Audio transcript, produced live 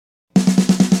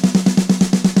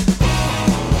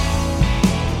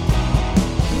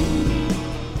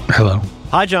Hello.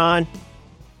 Hi, John.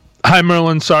 Hi,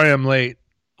 Merlin. Sorry I'm late.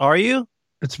 Are you?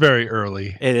 It's very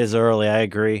early. It is early. I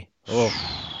agree. Oh.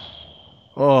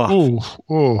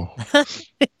 I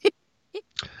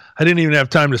didn't even have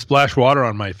time to splash water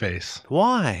on my face.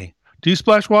 Why? Do you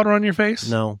splash water on your face?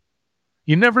 No.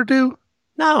 You never do?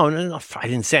 No. I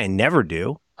didn't say I never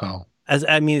do. Oh.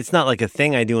 It's not like a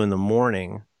thing I do in the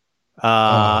morning.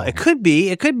 It could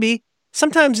be.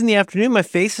 Sometimes in the afternoon, my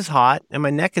face is hot and my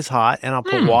neck is hot, and I'll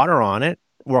put water on it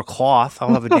or a cloth.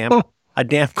 I'll have a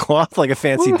damp cloth like a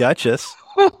fancy duchess.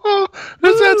 Is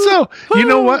that so? You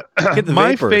know what? Get the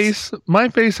my vapors.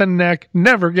 face and neck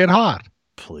never get hot.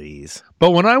 Please.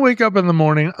 But when I wake up in the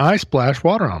morning, I splash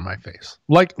water on my face,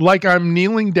 like I'm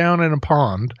kneeling down in a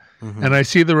pond, and I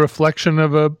see the reflection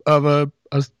of a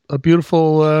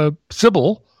beautiful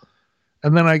Sybil,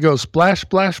 and then I go splash,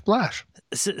 splash, splash.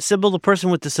 Sybil, the person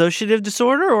with dissociative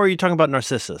disorder, or are you talking about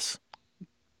Narcissus?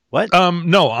 What?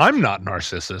 No, I'm not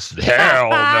Narcissus.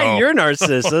 Hell no. You're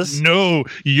Narcissus. No,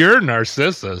 you're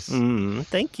Narcissus.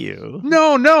 Thank you.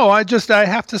 No, I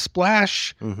have to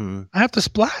splash. I have to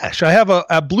splash. I have a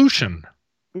ablution.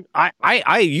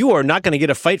 You are not going to get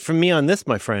a fight from me on this,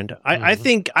 my friend. I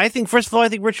think, first of all, I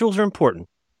think rituals are important.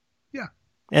 Yeah.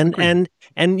 And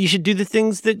you should do the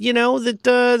things that,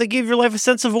 that give your life a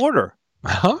sense of order.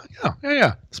 Huh?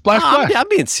 Yeah. Splash, splash. I'm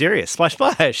being serious. Splash,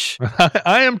 splash.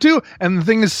 I am too. And the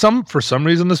thing is, for some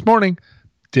reason this morning,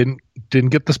 didn't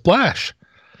get the splash,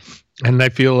 and I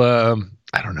feel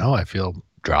I don't know. I feel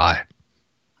dry.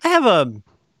 I have a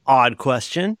odd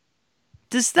question.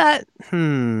 Does that?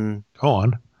 Go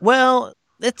on. Well,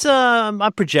 it's I'm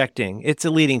projecting. It's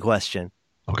a leading question.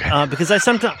 Okay. Because I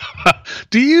sometimes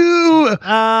do you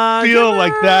feel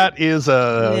like that is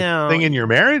a thing in your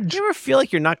marriage? Do you ever feel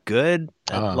like you're not good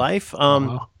at life?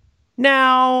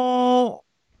 Now,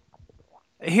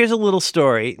 here's a little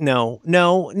story. No.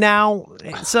 Now,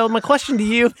 so my question to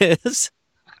you is,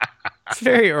 it's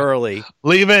very early.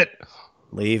 Leave it,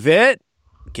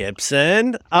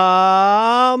 Gibson.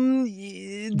 Go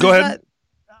ahead.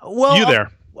 Well, you there?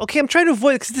 Okay, I'm trying to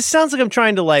avoid, because this sounds like I'm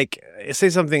trying to say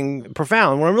something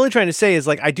profound. What I'm really trying to say is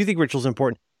I do think ritual's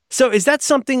important. So is that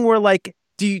something where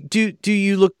do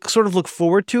you look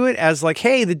forward to it as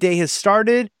hey, the day has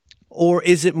started, or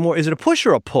is it a push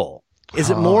or a pull?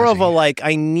 Is it more of a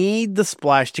I need the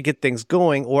splash to get things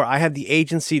going, or I have the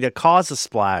agency to cause a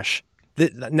splash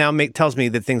that now tells me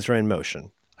that things are in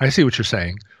motion? I see what you're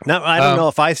saying. Now I don't know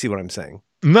if I see what I'm saying.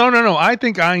 No. I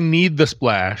think I need the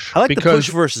splash. I like the push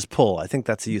versus pull. I think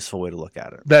that's a useful way to look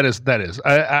at it. That is.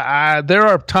 There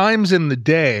are times in the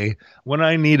day when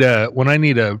I need a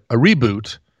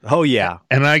reboot. Oh yeah.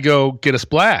 And I go get a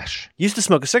splash. Used to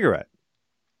smoke a cigarette.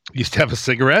 Used to have a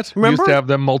cigarette. Remember? Used to have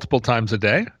them multiple times a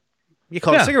day. You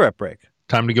call it a cigarette break.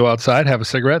 Time to go outside, have a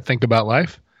cigarette, think about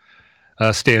life,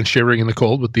 stand shivering in the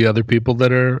cold with the other people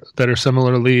that are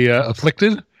similarly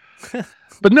afflicted.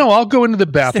 But no, I'll go into the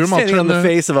bathroom. Standing on the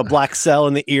face of a black cell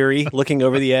in the Erie, looking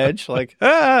over the edge,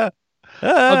 I'll get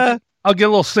a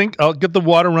little sink. I'll get the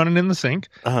water running in the sink.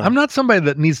 I'm not somebody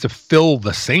that needs to fill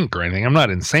the sink or anything. I'm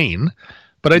not insane,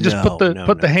 but I just put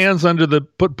both hands under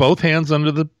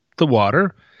the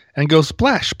water and go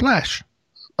splash, splash,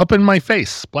 up in my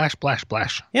face, splash, splash,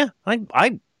 splash. Yeah, I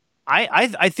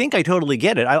think I totally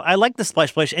get it. I like the splash,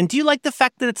 splash. And do you like the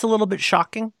fact that it's a little bit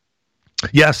shocking?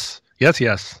 Yes.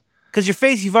 Because your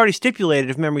face, you've already stipulated,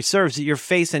 if memory serves, that your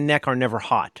face and neck are never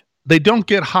hot. They don't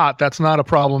get hot. That's not a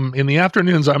problem. In the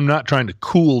afternoons, I'm not trying to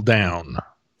cool down.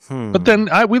 But then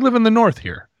we live in the north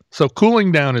here, so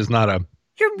cooling down is not a...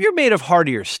 You're made of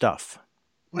hardier stuff.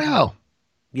 Well,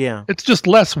 yeah. It's just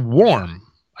less warm,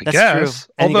 I guess. That's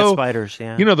true. And although, you get spiders,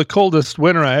 yeah. The coldest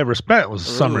winter I ever spent was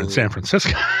summer in San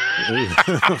Francisco.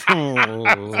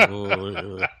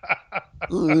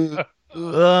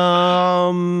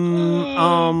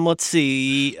 Let's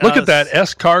see. Look at that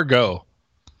Escargot.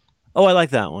 Oh, I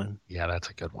like that one. Yeah, that's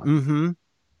a good one. Mm-hmm.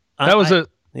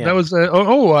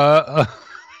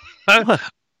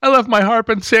 I left my harp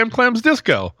in Sam Clam's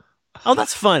disco. Oh,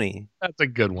 that's funny. That's a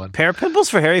good one. Pear pimples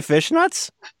for hairy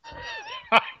fishnuts?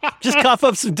 Just cough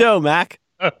up some dough, Mac.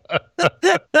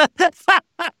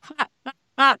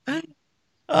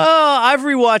 I've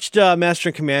rewatched Master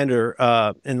and Commander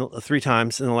 3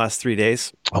 times in the last 3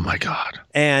 days. Oh my God!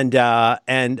 And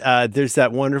there's a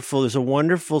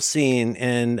wonderful scene,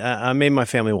 and I made my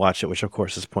family watch it, which of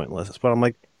course is pointless. But I'm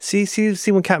like, see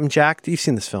when Captain Jack. You've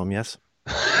seen this film, yes?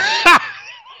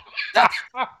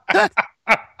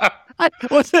 I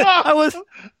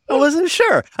wasn't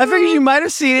sure. I figured you might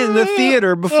have seen it in the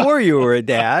theater before you were a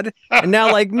dad, and now,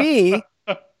 like me,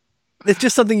 it's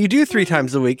just something you do 3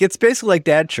 times a week. It's basically like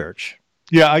dad church.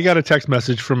 Yeah, I got a text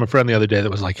message from a friend the other day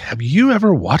that was like, "Have you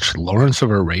ever watched Lawrence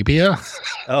of Arabia?"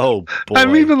 Oh, boy.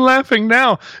 I'm even laughing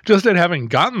now just at having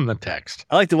gotten the text.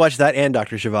 I like to watch that and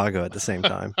Dr. Zhivago at the same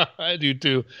time. I do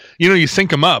too. You sync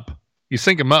them up.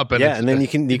 And then you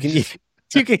can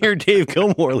hear Dave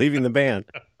Gilmour leaving the band.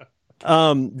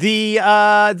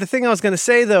 The thing I was going to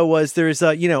say though was there's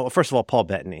first of all, Paul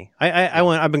Bettany.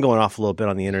 I've been going off a little bit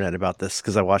on the internet about this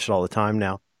because I watch it all the time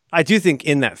now. I do think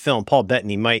in that film, Paul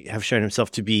Bettany might have shown himself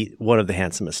to be one of the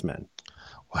handsomest men.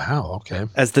 Wow. Okay.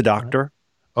 As the Doctor.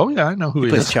 Oh yeah, I know who he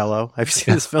plays is. cello. Have you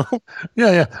seen this film?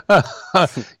 Yeah.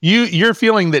 You're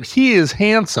feeling that he is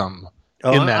handsome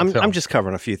in that film. I'm just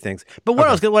covering a few things. But what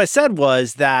I said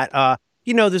was that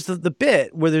there's the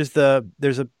bit where there's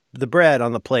the bread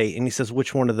on the plate, and he says,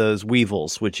 "Which one of those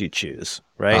weevils would you choose?"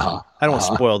 Right? I don't want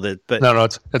to spoil it, but no,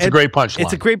 it's a great punchline.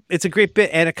 It's a great bit,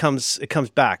 and it comes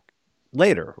back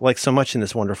later, like so much in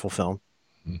this wonderful film,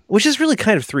 which is really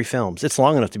kind of 3 films. It's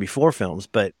long enough to be 4 films,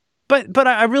 but I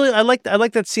like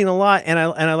that scene a lot, and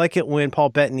I like it when Paul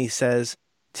Bettany says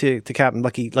to Captain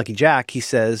Lucky Jack, he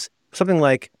says something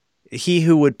like, "He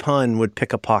who would pun would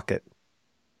pick a pocket."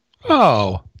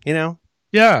 Oh,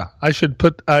 Yeah, I should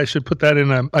put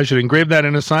that I should engrave that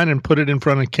in a sign and put it in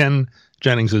front of Ken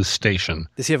Jennings' station.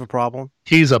 Does he have a problem?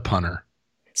 He's a punner.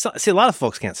 So, see, a lot of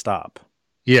folks can't stop.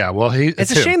 Yeah, well, it's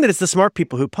a shame that it's the smart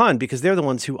people who pun because they're the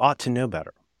ones who ought to know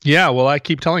better. Yeah, well, I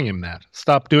keep telling him that.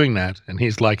 Stop doing that. And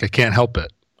he's like, I can't help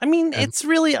it. I mean, it's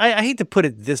really, I hate to put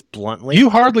it this bluntly. You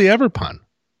hardly ever pun.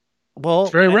 Well,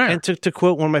 it's very rare. And to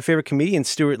quote one of my favorite comedians,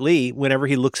 Stuart Lee, whenever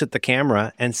he looks at the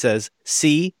camera and says,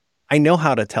 "See, I know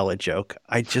how to tell a joke.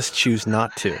 I just choose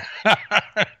not to."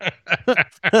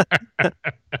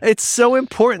 It's so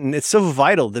important. It's so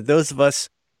vital that those of us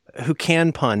who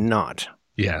can pun not.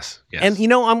 Yes. And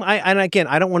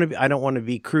I don't want to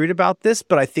be crude about this,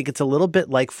 but I think it's a little bit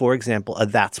like, for example, a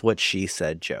 "that's what she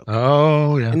said" joke.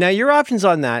 Oh, yeah. And now your options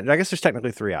on that, I guess there's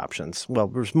technically 3 options. Well,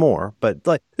 there's more, but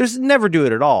like there's never do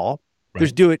it at all. Right.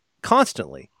 There's do it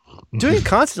constantly. Doing it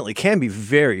constantly can be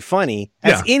very funny,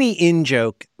 as any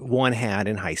in-joke one had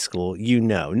in high school,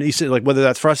 You said, like, whether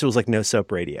that's for us, it was like No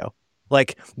Soap Radio.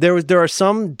 Like there are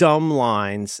some dumb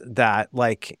lines that,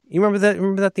 like, you remember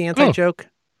that the anti-joke?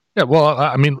 Yeah, well,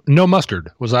 I mean, No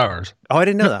Mustard was ours. Oh, I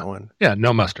didn't know that one. Yeah,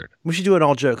 No Mustard. We should do an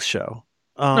all jokes show.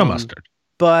 No Mustard.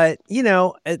 But with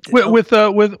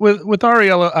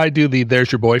Ariella, I do the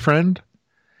 "There's Your Boyfriend,"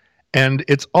 and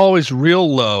it's always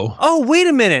real low. Oh, wait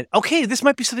a minute. Okay, this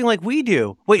might be something like we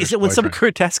do. Wait, is it when somebody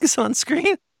grotesque is on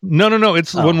screen? No.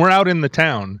 It's when we're out in the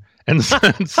town and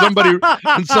somebody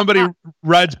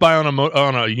rides by on a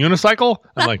unicycle.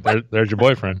 I'm like, there's your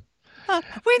boyfriend.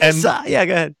 Yeah,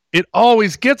 go ahead. It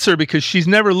always gets her because she's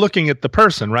never looking at the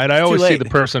person, right? I always see the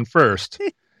person first.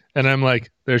 And I'm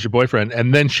like, "There's your boyfriend,"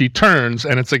 and then she turns,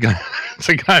 and it's a guy. It's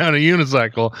a guy on a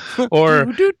unicycle, or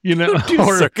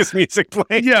or circus music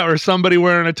playing. Yeah, or somebody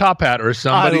wearing a top hat, or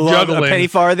somebody juggling a penny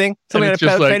farthing. Somebody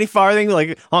had a penny farthing,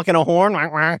 like honking a horn.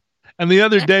 And the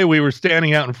other day, we were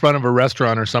standing out in front of a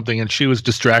restaurant or something, and she was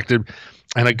distracted,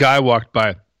 and a guy walked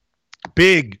by,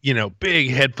 big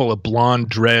head full of blonde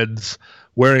dreads,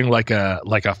 wearing like a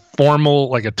formal,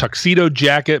 like a tuxedo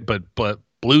jacket, but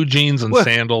blue jeans and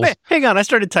sandals. Hang on, I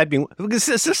started typing.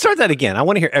 Start that again. I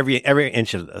want to hear every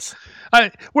inch of this.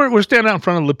 We're standing out in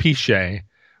front of Le Pichet.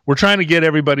 We're trying to get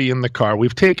everybody in the car.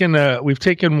 We've taken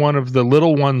one of the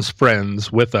little one's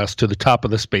friends with us to the top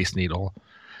of the Space Needle,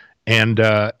 and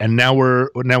now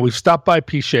we've stopped by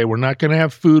Pichet. We're not going to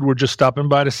have food. We're just stopping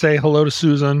by to say hello to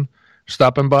Susan.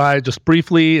 Stopping by just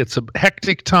briefly. It's a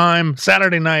hectic time.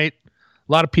 Saturday night.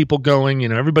 A lot of people going.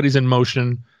 Everybody's in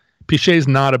motion. Pichet's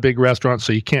not a big restaurant,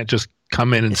 so you can't just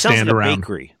come in and stand around.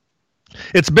 Bakery.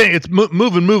 It's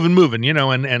moving,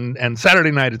 and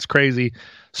Saturday night it's crazy.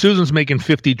 Susan's making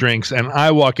 50 drinks, and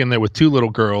I walk in there with 2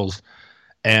 little girls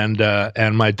and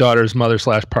my daughter's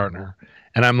mother/partner.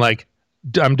 And I'm like,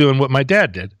 I'm doing what my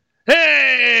dad did.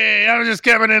 "Hey, I'm just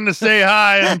coming in to say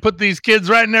hi and put these kids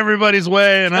right in everybody's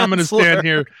way, and I'm going to stand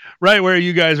here right where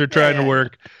you guys are trying to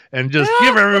work and just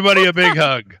give everybody a big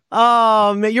hug."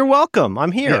 You're welcome.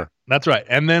 I'm here. Yeah, that's right.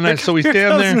 And then we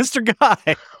stand there. Mr.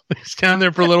 Guy. We stand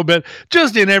there for a little bit,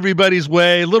 just in everybody's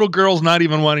way. Little girls not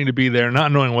even wanting to be there,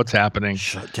 not knowing what's happening.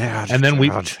 And then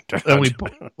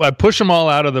I push them all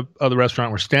out of the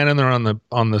restaurant. We're standing there on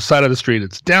the side of the street.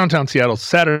 It's downtown Seattle,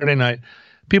 Saturday night.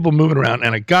 People moving around,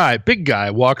 and a big guy,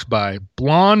 walks by,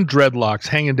 blonde dreadlocks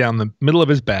hanging down the middle of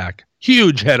his back,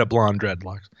 huge head of blonde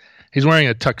dreadlocks. He's wearing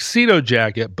a tuxedo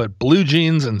jacket, but blue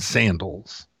jeans and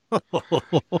sandals. That's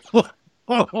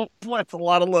a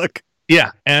lot of look.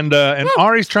 Yeah, and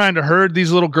Ari's trying to herd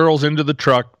these little girls into the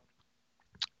truck,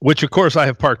 which of course I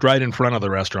have parked right in front of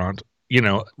the restaurant.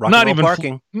 Rock not and roll even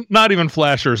parking. Not even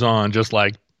flashers on, just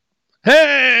like,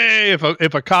 hey,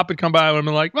 if a cop had come by, I would have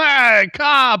been like, hey,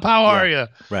 cop, how are you?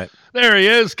 Right. There he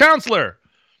is, counselor.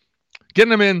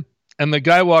 Getting him in, and the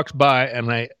guy walks by,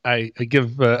 and I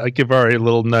give Ari a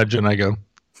little nudge, and I go,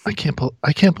 I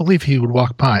can't believe he would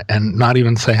walk by and not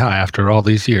even say hi after all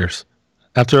these years.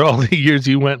 After all the years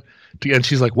you went to, and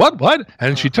she's like, what?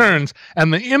 And she turns,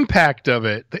 and the impact of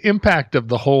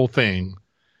the whole thing,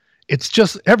 it's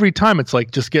just every time it's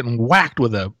like just getting whacked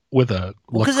with a lacrosse.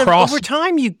 Because over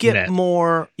time you get net.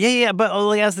 more. Yeah. But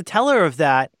as the teller of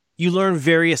that, you learn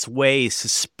various ways to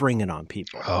spring it on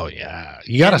people. Oh yeah,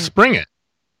 you got to spring it.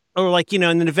 Or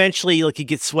and then eventually like you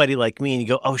get sweaty like me and you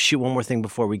go, oh shoot, one more thing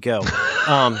before we go.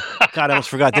 God, I almost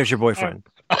forgot. There's your boyfriend.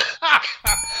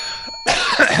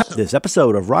 This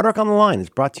episode of Roderick on the Line is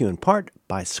brought to you in part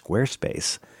by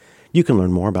Squarespace. You can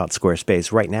learn more about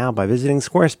Squarespace right now by visiting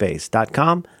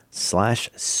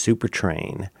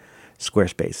squarespace.com/supertrain.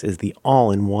 Squarespace is the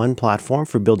all-in-one platform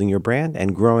for building your brand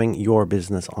and growing your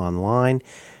business online.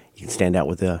 You can stand out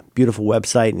with a beautiful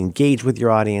website and engage with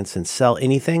your audience and sell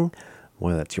anything,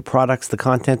 whether that's your products, the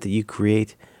content that you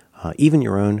create, even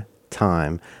your own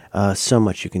time. So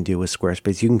much you can do with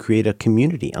Squarespace. You can create a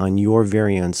community on your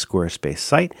very own Squarespace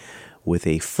site with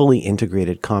a fully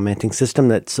integrated commenting system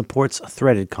that supports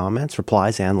threaded comments,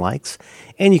 replies, and likes.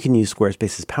 And you can use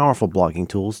Squarespace's powerful blogging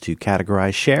tools to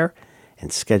categorize, share,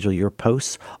 and schedule your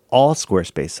posts. All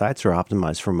Squarespace sites are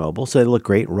optimized for mobile, so they look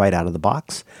great right out of the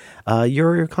box.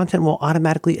 Your content will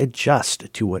automatically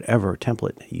adjust to whatever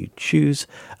template you choose.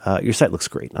 Your site looks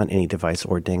great on any device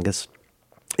or dingus.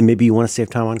 And maybe you want to save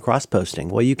time on cross-posting.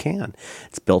 Well, you can.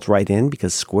 It's built right in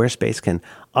because Squarespace can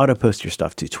auto-post your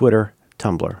stuff to Twitter,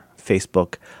 Tumblr,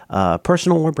 Facebook,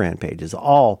 personal or brand pages.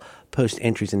 All post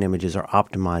entries and images are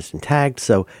optimized and tagged,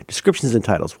 so descriptions and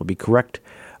titles will be correct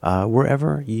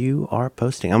wherever you are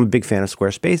posting. I'm a big fan of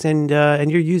Squarespace,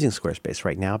 and you're using Squarespace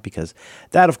right now because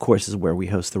that, of course, is where we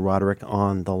host the Roderick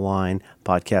on the Line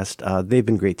podcast. They've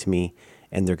been great to me,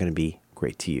 and they're going to be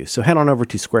great to you. So head on over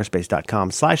to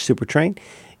squarespace.com/supertrain.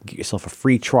 Get yourself a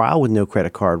free trial with no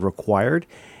credit card required.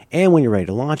 And when you're ready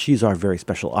to launch, use our very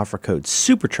special offer code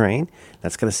SUPERTRAIN.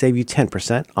 That's going to save you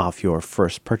 10% off your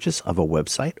first purchase of a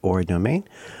website or a domain.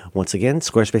 Once again,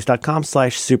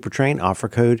 squarespace.com/supertrain, offer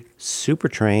code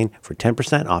SUPERTRAIN for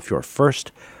 10% off your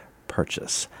first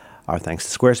purchase. Our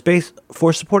thanks to Squarespace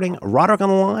for supporting Roderick on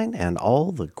the Line and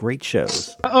all the great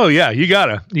shows. Oh yeah, you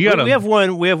gotta. We have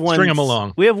one. String them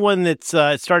along. We have one that's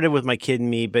it started with my kid and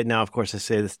me, but now, of course, I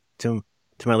say this to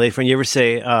my lady friend. You ever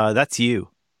say, "That's you"?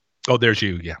 Oh, there's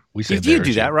you. Yeah, we say. You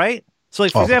do that, right? So,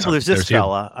 like for example, there's this there's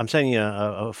fella. I'm sending you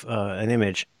an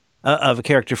image of a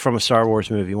character from a Star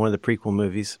Wars movie, one of the prequel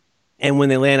movies. And when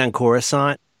they land on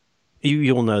Coruscant,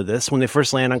 you'll know this. When they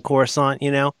first land on Coruscant,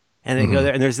 and they go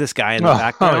there, and there's this guy in the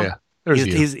background. Oh yeah, there's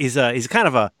you. He's a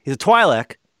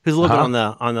Twi'lek who's looking on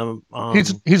the.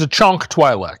 He's a chonk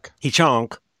Twi'lek. He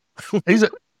chonk. He's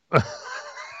a.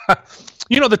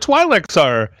 The Twi'leks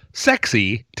are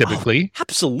sexy typically. Oh,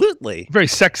 absolutely, very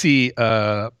sexy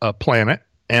planet,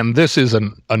 and this is a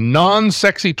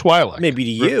non-sexy Twi'lek. Maybe to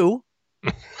you.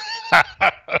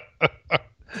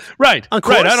 Right. On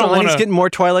Coruscant, I don't want. He's getting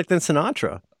more Twi'lek than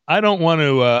Sinatra. I don't want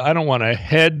to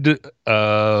head.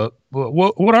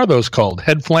 What are those called?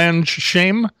 Head flange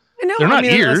shame? No, they're not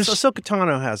ears. Ahsoka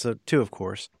Tano has it too, of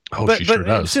course. Oh, she sure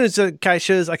does. As soon as the guy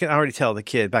shows, I can already tell the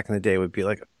kid back in the day would be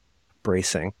like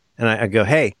bracing, and I go,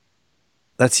 "Hey,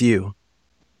 that's you."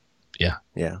 Yeah.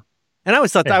 And I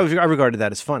always thought that I regarded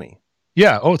that as funny.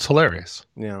 Yeah. Oh, it's hilarious.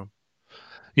 Yeah.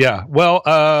 Yeah. Well,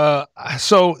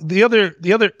 so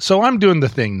so I'm doing the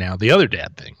thing now, the other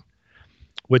dad thing,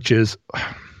 which is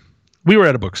we were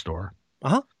at a bookstore.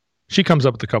 Uh-huh. She comes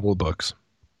up with a couple of books.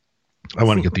 I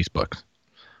want to get these books.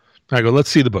 I go, let's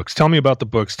see the books. Tell me about the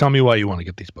books. Tell me why you want to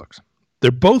get these books. They're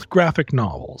both graphic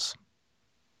novels.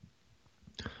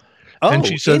 Oh, and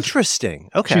she says, interesting.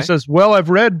 Okay. She says, well, I've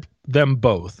read them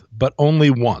both, but only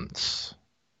once.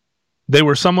 They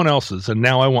were someone else's, and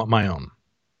now I want my own.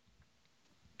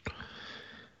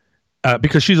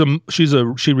 Because she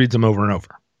reads them over and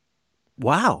over.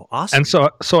 Wow, awesome! And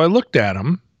so I looked at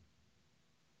them,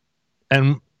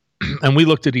 and we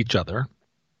looked at each other,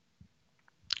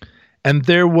 and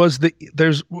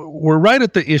we're right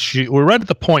at the issue. We're right at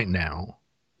the point now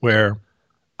where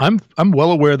I'm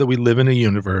well aware that we live in a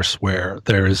universe where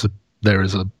there is a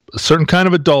certain kind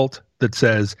of adult that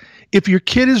says if your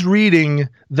kid is reading,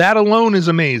 that alone is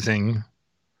amazing.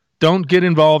 Don't get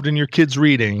involved in your kid's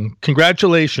reading.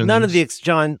 Congratulations. None of the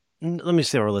John. Let me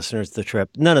say to our listeners the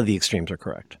trip. None of the extremes are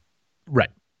correct.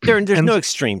 Right. There's no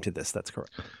extreme to this. That's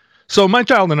correct. So my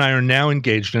child and I are now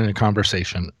engaged in a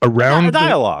conversation around a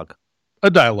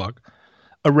dialogue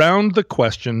around the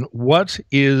question, what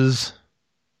is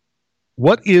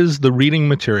the reading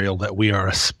material that we are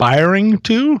aspiring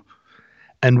to,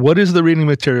 and what is the reading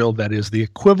material that is the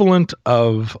equivalent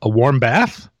of a warm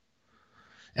bath,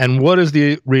 and what is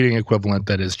the reading equivalent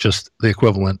that is just the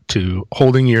equivalent to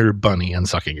holding your bunny and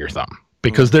sucking your thumb.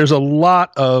 Because there's a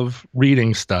lot of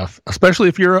reading stuff, especially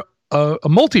if you're a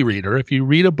multi-reader, if you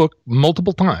read a book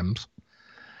multiple times.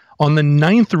 On the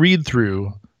 9th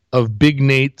read-through of Big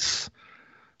Nate's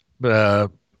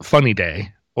Funny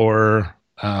Day, or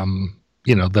the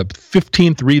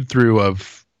 15th read-through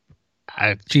of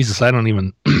Jesus, I don't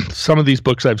even some of these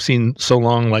books I've seen so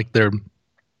long, like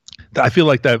I feel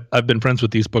like I've been friends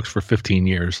with these books for 15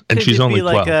 years, and she's only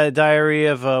 12. Like a Diary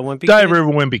of a Wimpy Kid? Diary of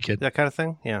a Wimpy Kid. That kind of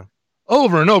thing? Yeah.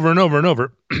 Over and over and over and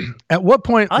over. At what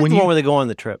point? I like the one where they go on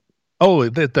the trip. Oh,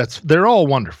 they're all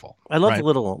wonderful. I love the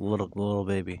little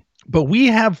baby. But we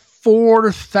have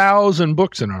 4,000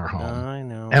 books in our home. I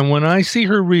know. And when I see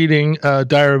her reading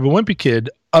Diary of a Wimpy Kid,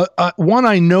 one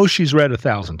I know she's read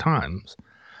 1,000 times.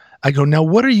 I go, now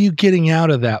what are you getting out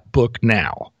of that book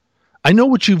now? I know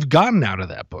what you've gotten out of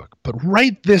that book, but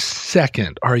right this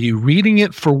second, are you reading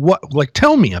it for what? Like,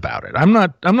 tell me about it. I'm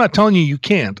not telling you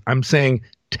can't. I'm saying,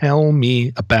 tell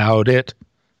me about it.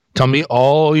 Tell me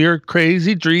all your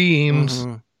crazy dreams.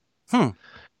 Mm-hmm.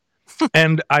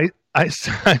 And I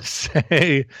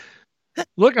say,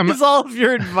 look, is all of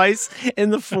your advice in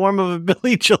the form of a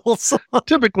Billy Joel song?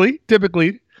 Typically,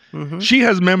 mm-hmm. She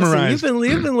has memorized. Listen,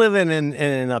 you've been living in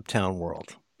an uptown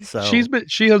world. So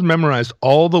she has memorized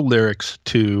all the lyrics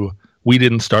to "We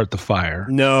Didn't Start the Fire."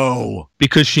 No,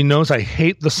 because she knows I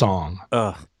hate the song.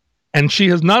 Ugh. And she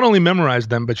has not only memorized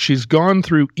them, but she's gone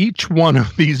through each one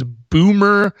of these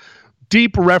boomer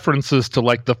deep references to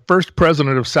like the first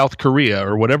president of South Korea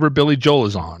or whatever Billy Joel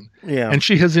is on. Yeah. And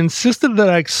she has insisted that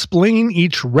I explain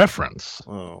each reference.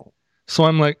 Oh. So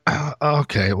I'm like,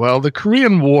 okay, well, the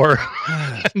Korean War.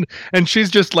 and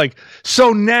she's just like,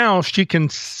 so now she can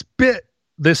spit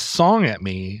this song at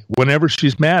me whenever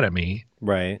she's mad at me.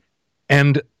 Right.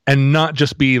 And not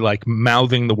just be like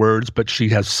mouthing the words, but she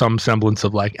has some semblance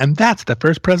of like, and that's the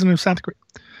first president of South Korea.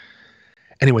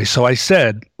 Anyway, so I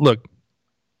said, look,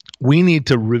 we need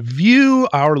to review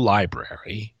our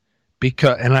library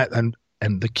because,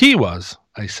 and the key was,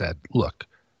 I said, look,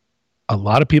 a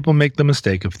lot of people make the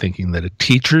mistake of thinking that a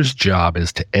teacher's job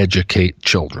is to educate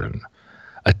children.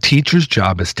 A teacher's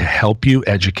job is to help you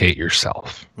educate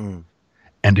yourself. Mm.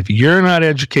 And if you're not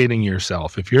educating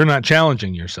yourself, if you're not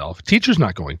challenging yourself, teacher's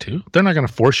not going to. They're not going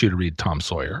to force you to read Tom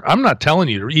Sawyer. I'm not telling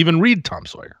you to even read Tom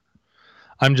Sawyer.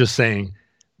 I'm just saying,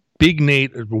 Big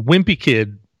Nate, Wimpy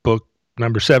Kid, book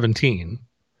number 17,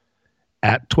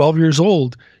 at 12 years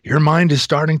old, your mind is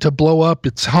starting to blow up.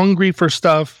 It's hungry for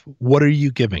stuff. What are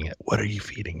you giving it? What are you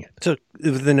feeding it? So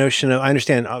the notion of, I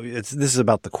understand this is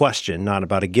about the question, not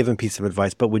about a given piece of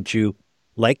advice, but would you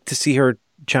like to see her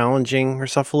challenging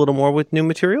herself a little more with new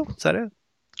material? Is that it?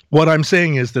 What I'm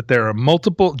saying is that there are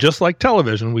multiple, just like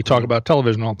television, we talk about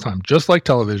television all the time, just like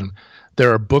television,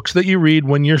 there are books that you read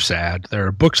when you're sad. There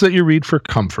are books that you read for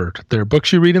comfort. There are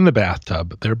books you read in the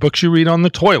bathtub. There are books you read on the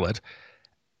toilet.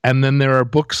 And then there are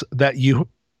books that you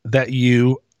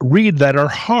read that are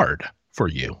hard for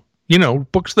you. You know,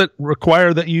 books that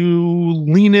require that you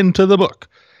lean into the book.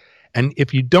 And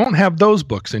if you don't have those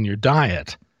books in your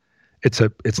diet,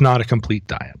 it's not a complete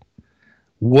diet.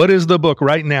 What is the book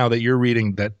right now that you're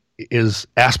reading that is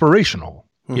aspirational,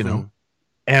 you know?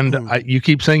 And you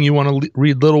keep saying you want to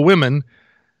read Little Women.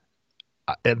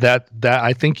 That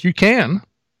I think you can.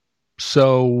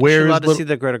 So where is allowed to see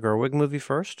the Greta Gerwig movie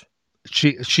first?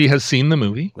 She has seen the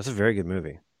movie. That's a very good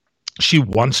movie. She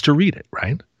wants to read it,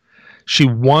 right? She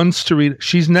wants to read it.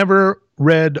 She's never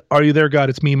read Are You There, God?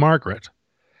 It's Me, Margaret,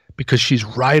 because she's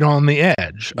right on the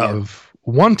edge of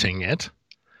wanting it.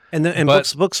 And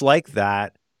books like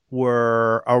that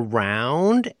were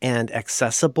around and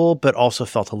accessible, but also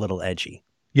felt a little edgy.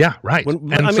 Yeah, right.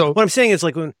 What I'm saying is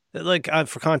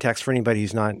for context, for anybody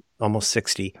who's not almost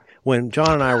 60, when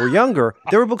John and I were younger,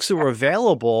 there were books that were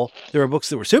available. There were books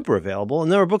that were super available, and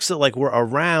there were books that were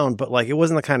around, but it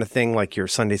wasn't the kind of thing like your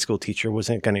Sunday school teacher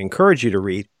wasn't going to encourage you to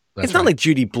read. It's not like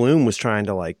Judy Blume was trying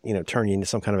to turn you into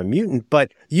some kind of a mutant,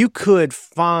 but you could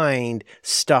find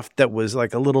stuff that was a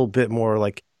little bit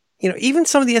more even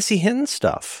some of the S.E. Hinton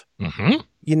stuff, like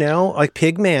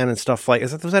Pigman and stuff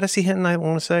was that S.E. Hinton, I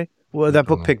want to say? Well, that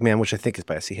book Pigman, which I think is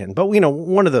by S.E. Hinton, but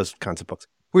one of those kinds of books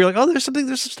where you're like, oh, there's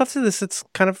some stuff to this that's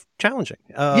kind of challenging.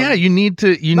 You need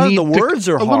the words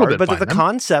are hard, but the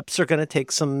concepts are going to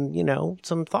take some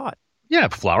thought. Yeah,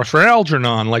 Flowers for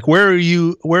Algernon. Like, where are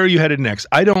you headed next?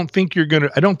 I don't think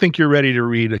you're ready to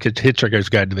read A Hitchhiker's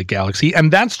Guide to the Galaxy,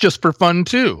 and that's just for fun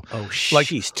too. Oh,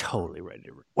 she's totally ready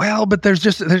to read. Well, but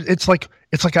it's like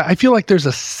I feel like there's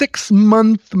a 6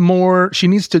 month more. She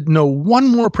needs to know one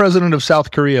more president of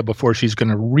South Korea before she's going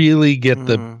to really get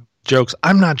the jokes.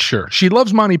 I'm not sure. She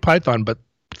loves Monty Python, but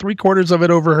 3/4 of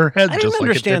it over her head. I didn't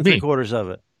understand 3/4 of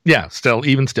it. Yeah, still.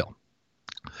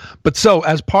 But so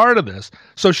as part of this,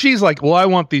 so she's like, well, I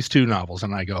want these 2 novels.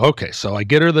 And I go, okay. So I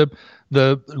get her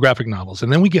the graphic novels.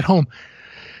 And then we get home.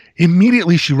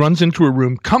 Immediately she runs into her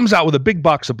room, comes out with a big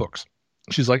box of books.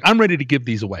 She's like, I'm ready to give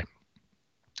these away.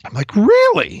 I'm like,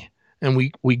 really? And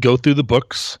we go through the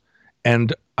books,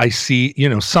 and I see,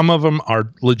 some of them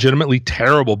are legitimately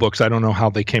terrible books. I don't know how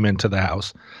they came into the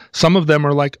house. Some of them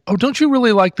are like, oh, don't you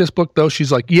really like this book though?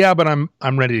 She's like, yeah, but I'm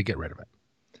ready to get rid of it.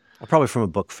 Probably from a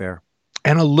book fair.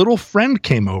 And a little friend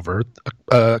came over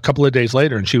a couple of days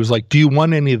later, and she was like, do you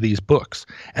want any of these books?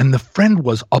 And the friend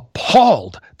was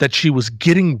appalled that she was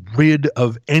getting rid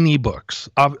of any books.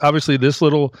 Obviously, this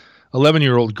little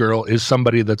 11-year-old girl is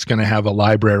somebody that's going to have a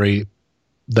library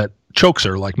that chokes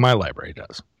her like my library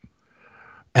does.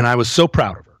 And I was so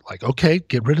proud of her. Like, okay,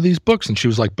 get rid of these books. And she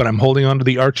was like, but I'm holding on to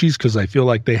the Archies because I feel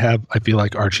like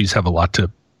Archies have a lot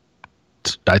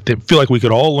I feel like we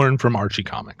could all learn from Archie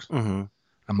comics. Mm-hmm.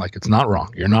 I'm like, it's not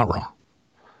wrong. You're not wrong.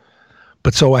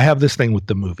 But so I have this thing with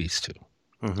the movies too.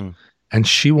 Mm-hmm. And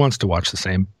she wants to watch the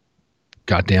same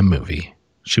goddamn movie.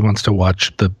 She wants to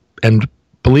watch and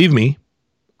believe me,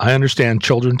 I understand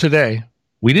children today.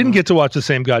 We didn't get to watch the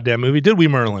same goddamn movie, did we,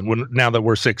 Merlin, now that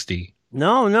we're 60?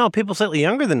 No. People slightly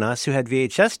younger than us who had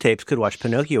VHS tapes could watch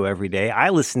Pinocchio every day. I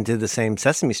listened to the same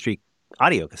Sesame Street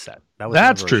audio cassette.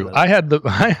 That's true. I had the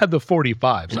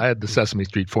 45s. I had the Sesame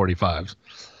Street 45s.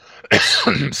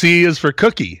 C is for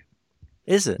Cookie.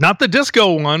 Is it? Not the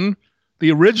disco one,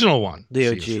 the original one. The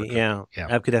OG, yeah.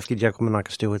 Abkadefki, Jekyll, Monaco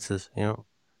Stewitz's,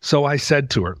 So I said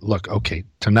to her, look, okay,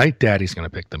 tonight Daddy's going to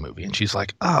pick the movie. And she's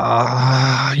like,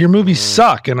 your movies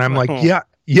suck. And I'm like,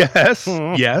 yes,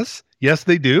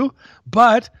 they do.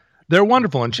 But they're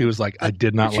wonderful. And she was like, I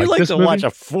did not like this movie. She'd like to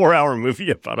watch a 4-hour movie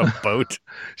about a boat.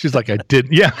 She's like, I did.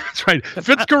 Yeah, that's right.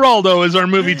 Fitzcarraldo is our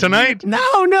movie tonight.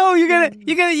 No, you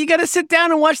gotta sit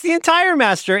down and watch the entire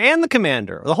Master and the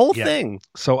Commander, the whole thing.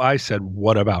 So I said,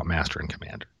 what about Master and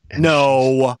Commander? And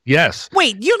no. Yes.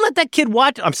 Wait, you let that kid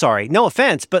watch? I'm sorry, no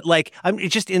offense, but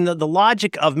it's just in the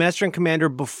logic of Master and Commander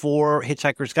before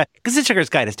Hitchhiker's Guide, because Hitchhiker's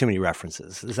Guide has too many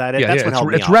references. Is that it? That's what helped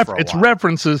me out for a while. It's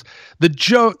references. The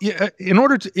joke. In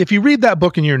order to, if you read that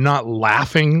book and you're not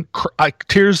laughing,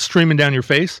 tears streaming down your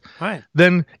face, right?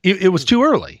 Then it was too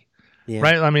early,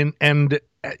 right? I mean, and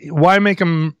why make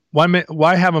them?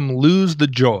 Why have them lose the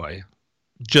joy?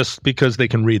 Just because they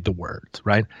can read the words,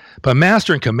 right? But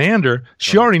Master and Commander,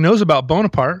 she already knows about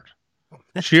Bonaparte.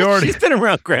 She's been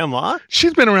around Grandma.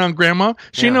 She's been around Grandma.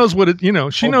 She knows what it. She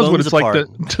knows what it's like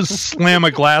to slam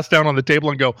a glass down on the table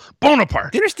and go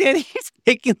Bonaparte. Do you understand? He's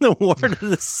taking the war to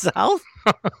the South.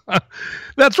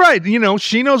 That's right.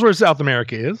 She knows where South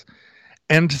America is,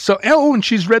 and so and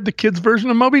she's read the kids' version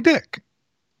of Moby Dick.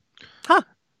 Huh.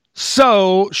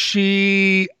 So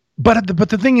she. But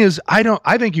the thing is,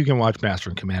 I think you can watch Master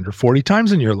and Commander 40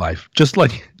 times in your life, just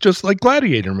like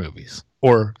Gladiator movies,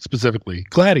 or specifically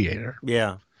Gladiator.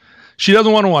 Yeah. She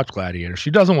doesn't want to watch Gladiator. She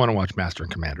doesn't want to watch Master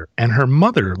and Commander. And her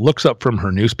mother looks up from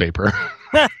her newspaper.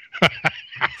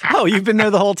 Oh, you've been there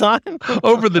the whole time?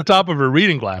 Over the top of her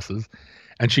reading glasses.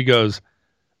 And she goes,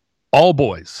 all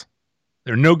boys.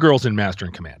 There are no girls in Master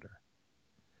and Commander.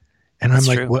 And I'm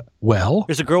like, what? Well,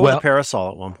 there's a girl with a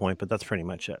parasol at one point, but that's pretty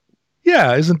much it.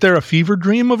 Yeah, isn't there a fever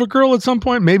dream of a girl at some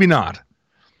point? Maybe not.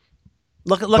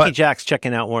 Lucky Jack's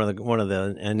checking out one of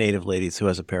the native ladies who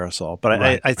has a parasol, but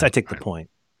I take the point.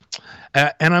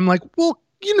 And I'm like, well,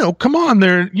 come on,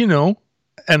 there,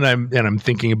 and I'm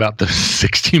thinking about the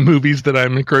 60 movies that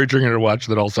I'm encouraging her to watch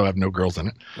that also have no girls in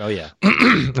it. Oh yeah.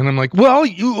 And I'm like, well,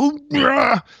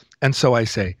 and so I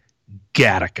say,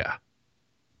 Gattaca,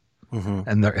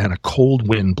 and a cold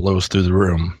wind blows through the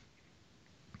room.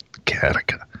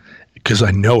 Gattaca. Because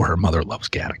I know her mother loves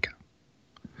Gattaca.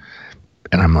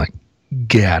 And I'm like,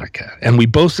 Gattaca. And we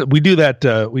do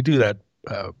that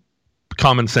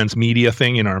common sense media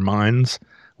thing in our minds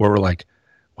where we're like,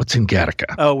 what's in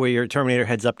Gattaca? Oh, where your Terminator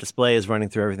heads up display is running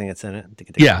through everything that's in it.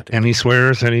 Yeah, any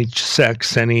swears, any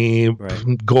sex, any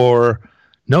gore.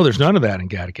 No, there's none of that in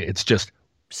Gattaca. It's just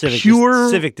civic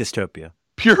dystopia.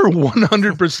 pure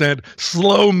 100%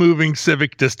 slow-moving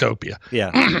civic dystopia.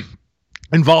 Yeah.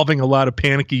 Involving a lot of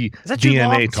panicky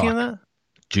DNA talk. That?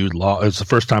 Jude Law. It's the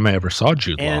first time I ever saw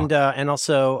Jude Law. And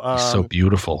also he's so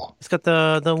beautiful. It's got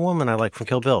the woman I like from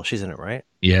Kill Bill. She's in it, right?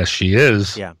 Yes, she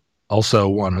is. Yeah. Also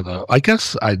one of the, I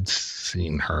guess I'd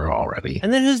seen her already.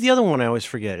 And then who's the other one I always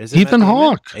forget? Is it Ethan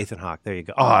Hawke? Ethan Hawke. There you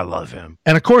go. Oh, I love him.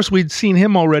 And of course, we'd seen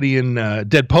him already in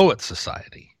Dead Poets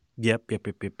Society. Yep.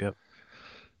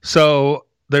 So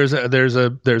there's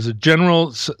a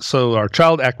general. So our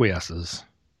child acquiesces,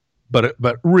 but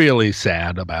really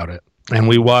sad about it. And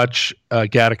we watch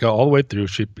Gattaca all the way through.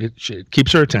 She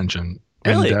keeps her attention.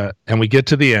 Really? And we get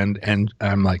to the end, and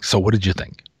I'm like, so what did you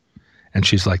think? And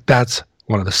she's like, that's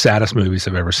one of the saddest movies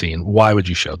I've ever seen. Why would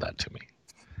you show that to me?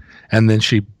 And then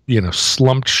she,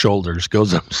 slumped shoulders,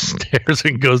 goes upstairs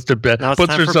and goes to bed,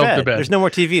 puts herself to bed. There's no more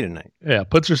TV tonight. Yeah,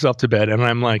 puts herself to bed. And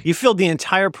I'm like, you filled the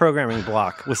entire programming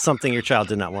block with something your child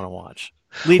did not want to watch.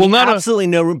 Leaving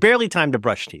absolutely barely time to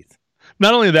brush teeth.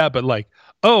 Not only that, but like,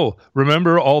 oh,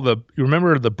 remember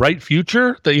the bright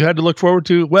future that you had to look forward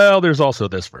to? Well, there's also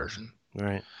this version.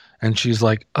 Right. And she's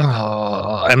like,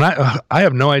 oh, and I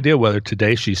have no idea whether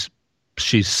today she's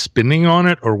spinning on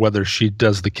it or whether she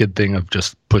does the kid thing of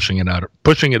just pushing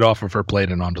it off of her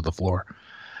plate and onto the floor.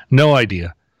 No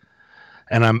idea.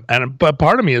 But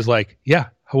part of me is like, yeah,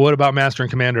 what about Master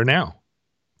and Commander now?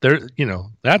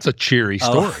 That's a cheery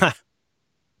story. Oh.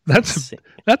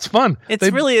 That's fun.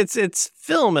 It's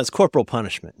film as corporal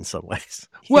punishment in some ways.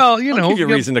 Well, give you a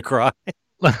reason to cry.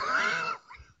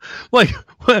 Like,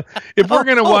 if we're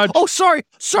going to watch... Oh, sorry.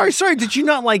 Did you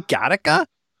not like Gattaca?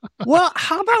 Well,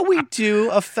 how about we do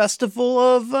a festival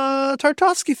of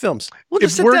Tarkovsky films? We'll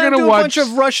just sit down and do a bunch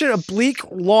of bleak,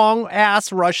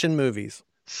 long-ass Russian movies.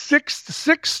 Six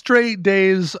straight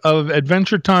days of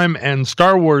Adventure Time and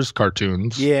Star Wars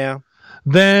cartoons. Yeah.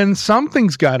 Then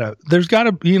something's you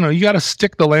gotta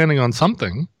stick the landing on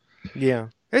something. Yeah.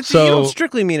 You don't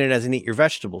strictly mean it as an eat your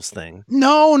vegetables thing.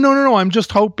 No. I'm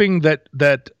just hoping that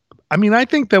I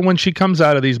think that when she comes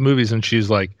out of these movies and she's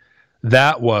like,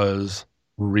 that was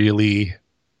really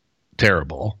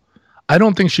terrible. I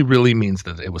don't think she really means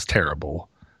that it was terrible.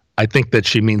 I think that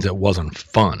she means it wasn't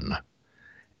fun.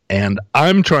 And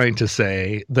I'm trying to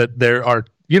say that there are,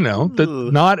 that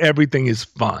not everything is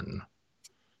fun.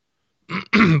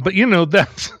 But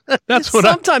that's what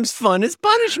sometimes fun is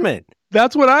punishment.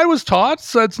 That's what I was taught.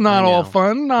 So it's not all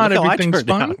fun. Not everything's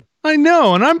fun. I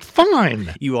know, and I'm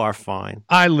fine. You are fine.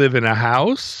 I live in a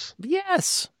house.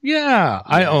 Yes. Yeah.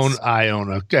 Yes. I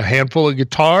own a handful of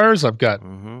guitars. I've got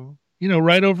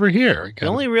right over here. The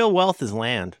only real wealth is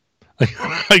land.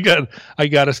 I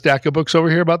got a stack of books over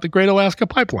here about the Great Alaska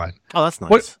Pipeline. Oh, that's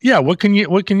nice. What can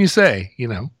you say?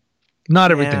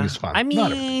 Not everything is fun. I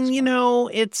mean,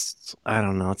 it's, I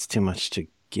don't know. It's too much to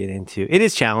get into. It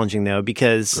is challenging though,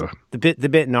 because the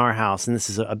bit in our house, and this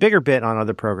is a bigger bit on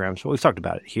other programs, but we've talked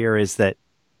about it here, is that,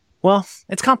 well,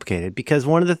 it's complicated because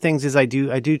one of the things is I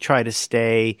do try to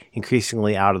stay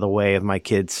increasingly out of the way of my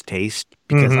kids' taste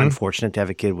because I'm fortunate to have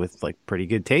a kid with like pretty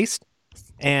good taste.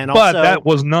 But that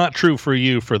was not true for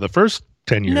you for the first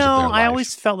 10 years of their life. No, I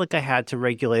always felt like I had to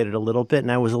regulate it a little bit,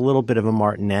 and I was a little bit of a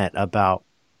martinet about,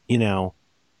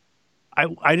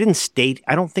 I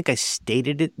don't think I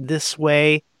stated it this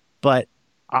way, but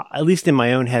at least in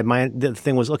my own head, the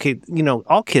thing was, okay,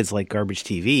 all kids like garbage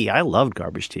TV. I loved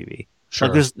garbage TV.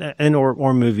 Sure. Like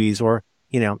or movies, or,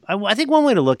 I think one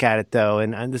way to look at it though,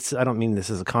 and this, I don't mean this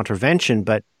as a contravention,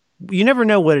 but you never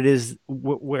know what it is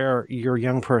where your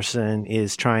young person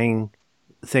is trying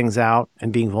things out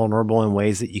and being vulnerable in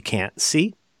ways that you can't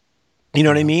see. You know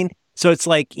what I mean? So it's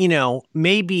like,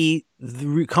 maybe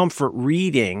the comfort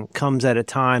reading comes at a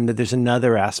time that there's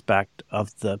another aspect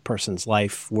of the person's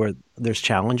life where there's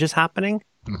challenges happening.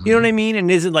 Mm-hmm. You know what I mean?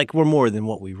 And isn't like we're more than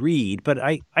what we read, but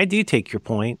I do take your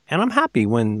point, and I'm happy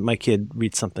when my kid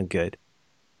reads something good.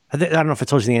 I don't know if I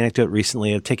told you the anecdote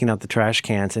recently of taking out the trash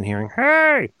cans and hearing,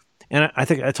 hey! And I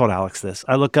think I told Alex this.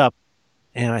 I look up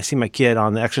and I see my kid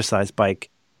on the exercise bike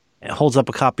and holds up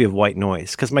a copy of White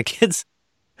Noise, because my kid's,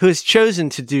 who has chosen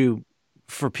to do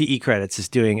for PE credits, is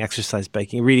doing exercise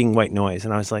biking, reading White Noise.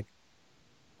 And I was like,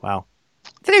 wow,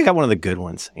 I think I got one of the good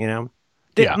ones,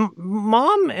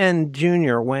 Mom and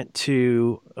Junior went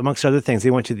to, amongst other things,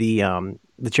 they went to the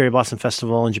Cherry Blossom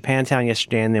Festival in Japantown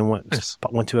yesterday, and then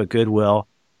went to a Goodwill.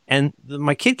 And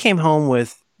my kid came home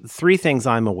with 3 things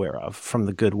I'm aware of from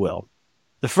the Goodwill.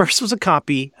 The first was a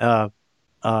copy, a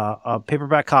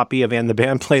paperback copy of And the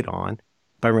Band Played On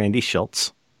by Randy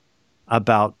Schultz,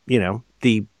 about,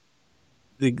 the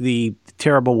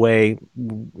terrible way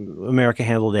America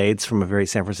handled AIDS from a very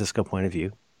San Francisco point of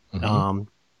view. Mm-hmm.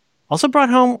 Also brought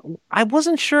home, I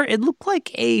wasn't sure, it looked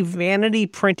like a vanity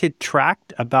printed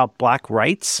tract about Black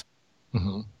rights,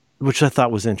 which I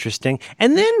thought was interesting.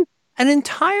 And then an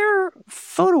entire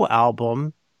photo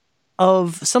album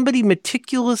of somebody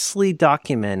meticulously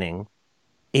documenting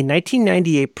a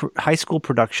 1998 high school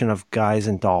production of Guys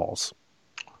and Dolls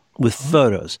with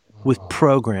photos, with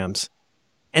programs.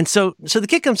 And so the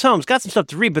kid comes home, it's got some stuff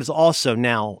to read, but it's also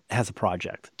now has a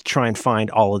project to try and find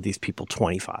all of these people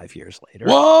 25 years later.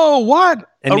 Whoa, what?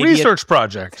 And a research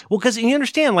project. Well, because you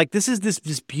understand, like, this is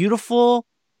this beautiful,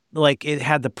 like, it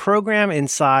had the program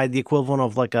inside the equivalent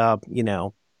of like a,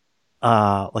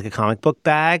 like a comic book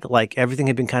bag. Like, everything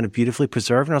had been kind of beautifully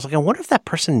preserved. And I was like, I wonder if that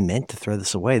person meant to throw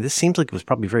this away. This seems like it was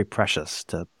probably very precious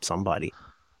to somebody.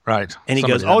 Right. And he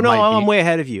goes, oh, no, I'm way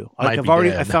ahead of you. Like,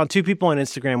 I found 2 people on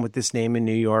Instagram with this name in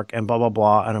New York and blah, blah,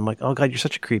 blah. And I'm like, oh, God, you're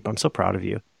such a creep. I'm so proud of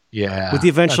you. Yeah. With the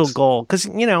eventual goal. Because,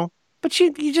 but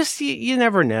you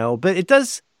never know. But it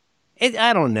does,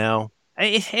 I don't know.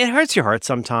 It hurts your heart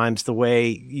sometimes the way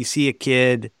you see a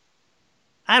kid,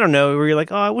 I don't know, where you're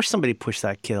like, oh, I wish somebody pushed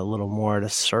that kid a little more at a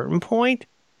certain point.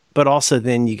 But also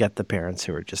then you got the parents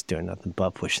who are just doing nothing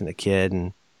but pushing the kid.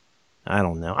 And I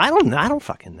don't know. I don't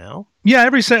fucking know. Yeah,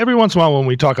 every once in a while when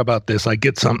we talk about this, I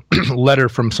get some letter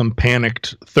from some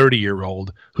panicked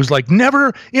 30-year-old who's like,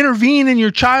 never intervene in your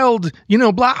child,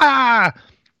 blah.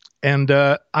 And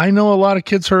I know a lot of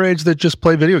kids her age that just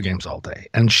play video games all day.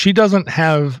 And she doesn't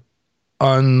have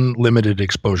unlimited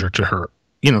exposure to her.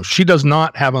 She does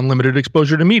not have unlimited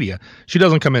exposure to media. She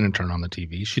doesn't come in and turn on the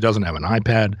TV. She doesn't have an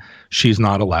iPad. She's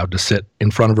not allowed to sit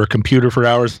in front of her computer for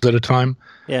hours at a time.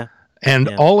 Yeah. And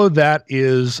all of that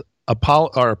is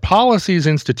are policies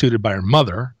instituted by her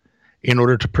mother in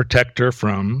order to protect her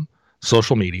from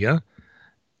social media,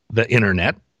 the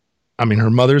internet. I mean, her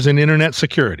mother's in internet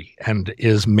security and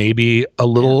is maybe a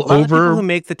little over. A lot of people who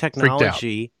make the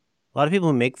technology,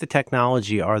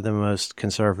 are the most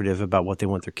conservative about what they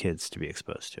want their kids to be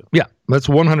exposed to. Yeah, that's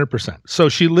 100%. So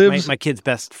she lives. My kid's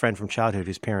best friend from childhood,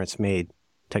 whose parents made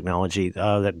technology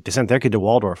that sent their kid to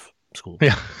Waldorf school.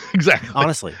 Yeah, exactly.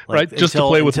 Honestly, right? Just to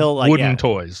play with wooden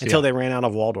toys. Until they ran out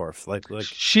of Waldorf. Like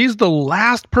she's the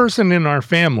last person in our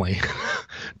family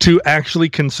to actually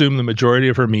consume the majority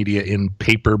of her media in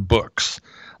paper books.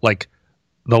 Like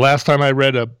the last time I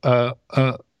read a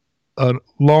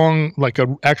long, like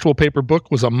a actual paper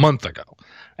book was a month ago.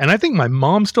 And I think my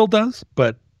mom still does,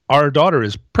 but our daughter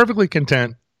is perfectly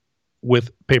content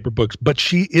with paper books, but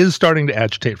she is starting to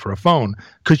agitate for a phone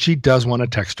because she does want to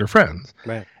text her friends.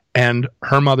 Right. And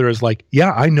her mother is like,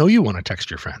 yeah, I know you want to text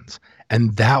your friends.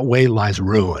 And that way lies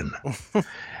ruin.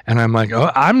 And I'm like, oh,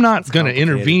 I'm not going to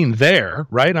intervene there,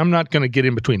 right? I'm not going to get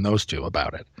in between those two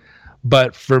about it.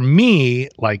 But for me,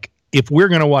 like, if we're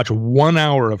going to watch 1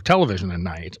 hour of television a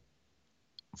night,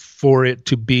 for it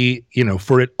to be,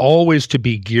 for it always to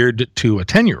be geared to a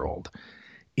 10-year-old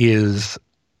is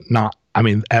not, I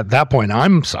mean, at that point,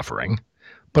 I'm suffering.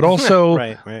 But also,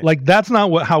 right. like, that's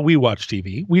not how we watch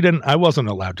TV. I wasn't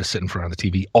allowed to sit in front of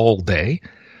the TV all day.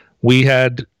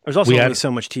 There's also only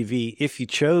so much TV if you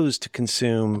chose to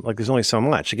consume, like, there's only so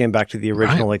much. Again, back to the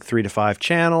original, like 3 to 5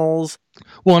 channels.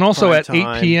 Well, and also at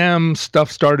 8 p.m., stuff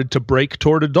started to break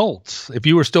toward adults. If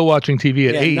you were still watching TV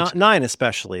at 8. 9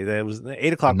 especially. There was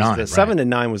 8 o'clock. 7 to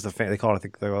 9 was they call it, I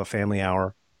think, the family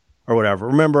hour. Or whatever.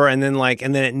 Remember, and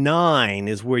then at 9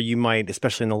 is where you might,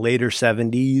 especially in the later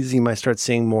 70s, you might start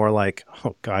seeing more like,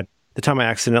 oh God, the time I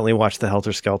accidentally watched the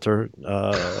Helter Skelter,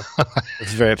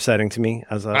 it's very upsetting to me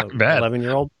as a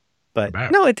 11-year-old. But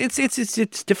no,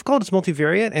 it's difficult. It's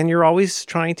multivariate, and you're always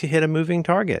trying to hit a moving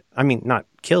target. I mean, not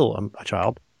kill a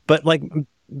child, but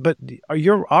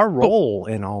our role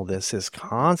in all this is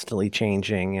constantly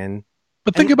changing.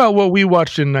 But think about what we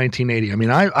watched in 1980. I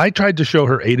mean, I tried to show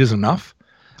her 8 is Enough.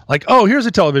 Like, oh, here's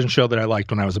a television show that I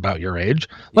liked when I was about your age.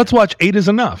 Let's watch 8 is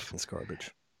Enough. It's garbage.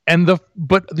 And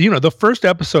the first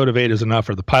episode of 8 is Enough,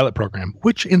 or the pilot program,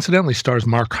 which incidentally stars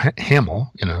Mark Hamill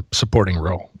in a supporting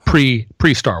role, pre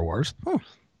Star Wars.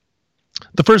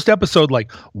 The first episode,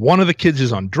 like, one of the kids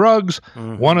is on drugs,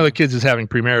 one of the kids is having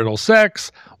premarital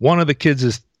sex, one of the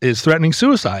kids is threatening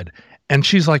suicide. And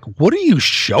she's like, what are you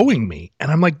showing me?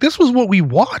 And I'm like, this was what we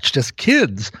watched as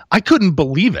kids. I couldn't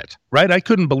believe it, right? I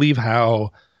couldn't believe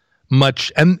how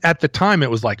much. And at the time it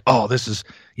was like, oh, this is,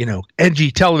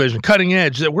 edgy television, cutting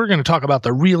edge, that we're going to talk about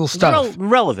the real stuff.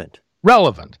 Relevant.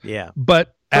 Yeah.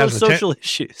 But as social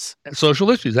issues. Social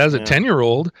issues. As a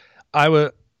 10-year-old,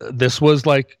 this was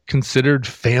like considered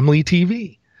family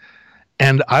TV.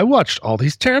 And I watched all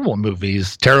these terrible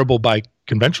movies, terrible by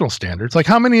conventional standards. Like,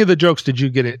 how many of the jokes did you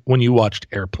get when you watched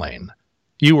Airplane?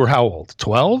 You were how old?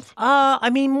 12? I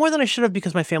mean, more than I should have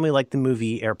because my family liked the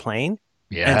movie Airplane.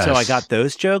 Yes. And so I got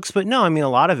those jokes. But no, I mean, a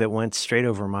lot of it went straight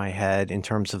over my head in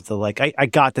terms of the, like, I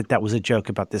got that was a joke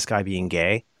about this guy being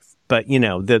gay. But, you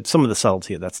know, some of the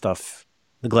subtlety of that stuff,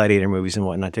 the Gladiator movies and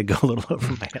whatnot, did go a little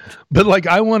over my head. But, like,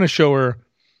 I want to show her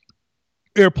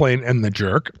Airplane and The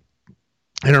Jerk.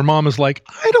 And her mom is like,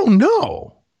 I don't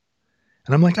know.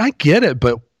 And I'm like, I get it.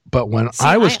 But when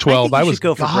I was 12, I was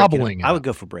gobbling. I would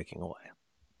go for Breaking Away.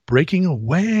 Breaking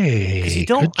Away. Because you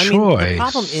don't, Good I mean, choice. the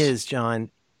problem is,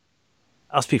 John,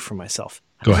 I'll speak for myself.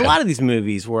 Go ahead. A lot of these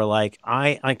movies were like,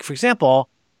 for example,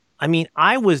 I mean,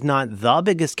 I was not the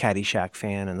biggest Caddyshack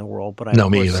fan in the world, but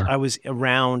me either. I was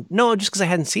around, just because I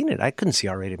hadn't seen it. I couldn't see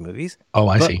R-rated movies. Oh,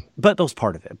 I see. But that was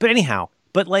part of it. But anyhow,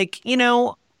 like,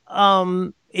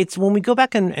 it's when we go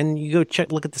back and you go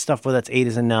look at the stuff where that's 8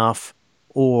 is enough,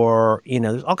 or,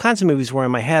 there's all kinds of movies where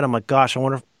in my head, I'm like, gosh, I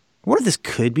wonder if this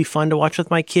could be fun to watch with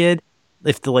my kid.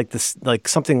 If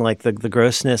something like the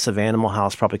grossness of Animal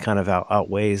House probably kind of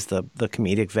outweighs the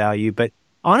comedic value. But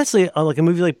honestly, like a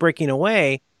movie like Breaking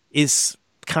Away is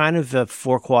kind of a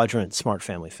 4-quadrant smart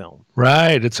family film.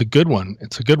 Right. It's a good one.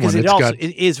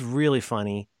 It is really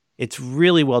funny. It's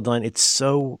really well done. It's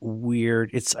so weird.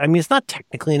 It's not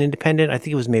technically an independent. I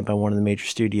think it was made by one of the major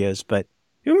studios, but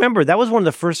you remember that was one of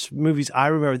the first movies I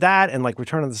remember, that and like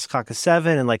Return of the Secaucus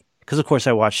 7, and like, because of course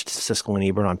I watched Siskel and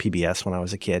Ebert on PBS when I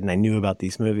was a kid and I knew about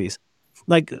these movies.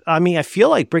 Like, I mean, I feel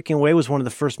like Breaking Away was one of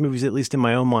the first movies, at least in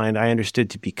my own mind, I understood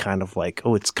to be kind of like,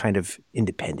 oh, it's kind of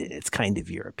independent. It's kind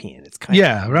of European. It's kind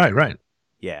of, right.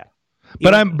 Yeah.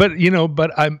 But I bet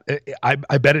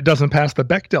it doesn't pass the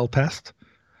Bechdel test,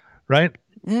 right?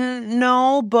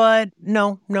 No,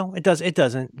 it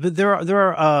doesn't. But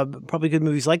there are probably good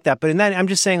movies like that. But in that, I'm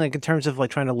just saying, like, in terms of like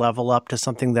trying to level up to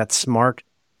something that's smart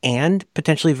and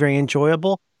potentially very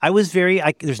enjoyable,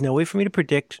 there's no way for me to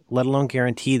predict, let alone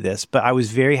guarantee this, but I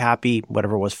was very happy,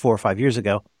 whatever it was, 4 or 5 years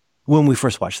ago, when we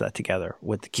first watched that together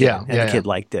with the kid, the kid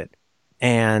liked it.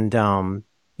 And,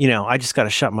 I just got to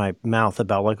shut my mouth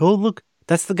about like, oh, look,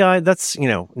 that's the guy that's,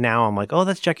 now I'm like, oh,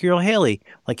 that's Jackie Earle Haley.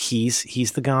 Like he's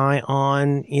the guy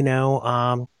on,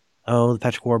 the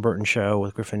Patrick Warburton show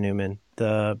with Griffin Newman,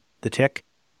 the Tick.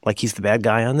 Like he's the bad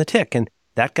guy on the Tick. And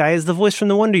that guy is the voice from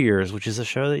The Wonder Years, which is a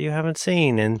show that you haven't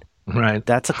seen. And right,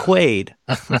 that's a Quaid.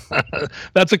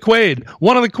 That's a Quaid.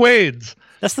 One of the Quaids.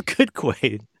 That's the good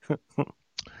Quaid.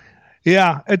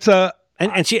 Yeah, it's a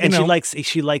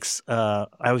she likes I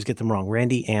always get them wrong.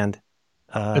 Randy and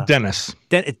Dennis.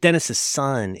 Dennis's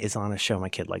son is on a show my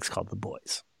kid likes called The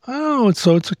Boys. Oh,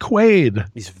 so it's a Quaid.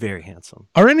 He's very handsome.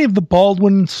 Are any of the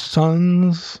Baldwin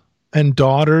sons and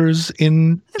daughters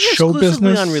in show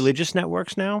business on religious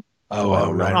networks now?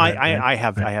 Oh, right. I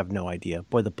have no idea.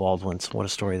 Boy, the Baldwins, what a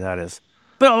story that is.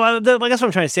 But I guess what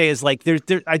I'm trying to say is like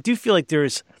I do feel like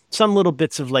there's some little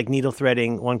bits of like needle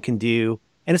threading one can do.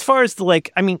 And as far as the like,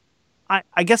 I mean,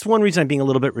 I guess one reason I'm being a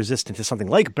little bit resistant to something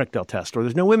like Bechdel test or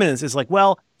there's no women is like,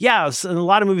 well, yeah, in a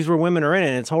lot of movies where women are in it,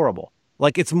 and it's horrible.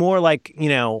 Like it's more like,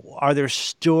 what are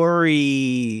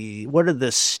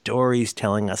the stories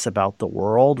telling us about the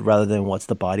world rather than what's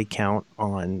the body count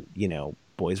on,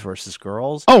 boys versus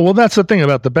girls? Oh, well, that's the thing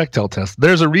about the Bechdel test.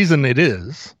 There's a reason it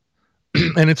is.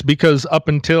 And it's because up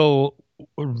until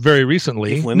very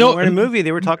recently, if women were in a movie,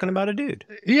 they were talking about a dude.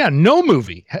 Yeah, no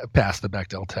movie passed the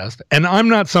Bechdel test. And I'm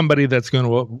not somebody that's going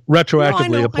to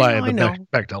retroactively apply the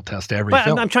Bechdel test to every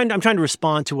film. I'm trying to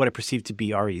respond to what I perceive to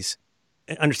be Ari's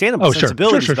understandable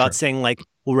sensibilities about saying like,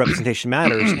 well, representation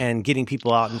matters and getting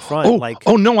people out in front.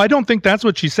 No, I don't think that's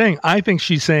what she's saying. I think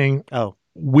she's saying,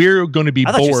 we're going to be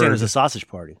bored. I thought she said it was a sausage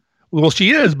party. Well,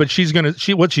 she is, but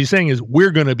what she's saying is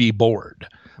we're going to be bored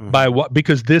by what,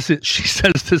 because she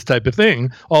says this type of thing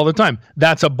all the time.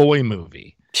 That's a boy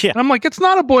movie. Yeah. And I'm like, it's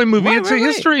not a boy movie. It's a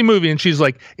history movie. And she's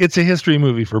like, it's a history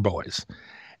movie for boys.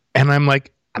 And I'm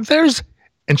like, and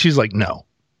she's like, no.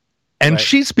 And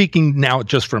she's speaking now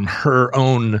just from her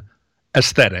own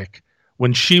aesthetic.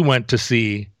 When she went to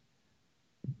see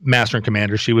Master and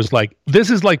Commander, she was like, this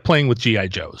is like playing with G.I.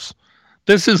 Joes.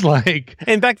 This is like...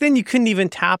 And back then you couldn't even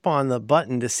tap on the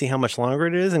button to see how much longer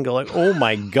it is and go like, oh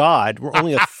my God, we're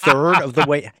only a third of the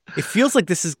way. It feels like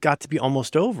this has got to be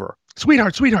almost over.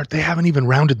 Sweetheart, they haven't even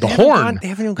rounded the horn. They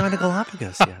haven't even gone to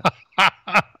Galapagos yet.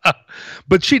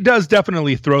 But she does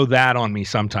definitely throw that on me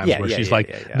sometimes she's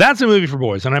that's a movie for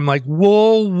boys. And I'm like,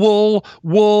 wool,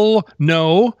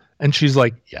 no. And she's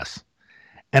like, yes.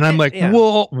 And I'm like,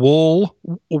 wool.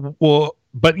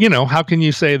 But, how can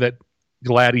you say that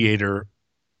Gladiator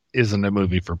isn't a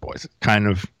movie for boys? Kind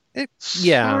of.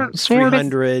 Sort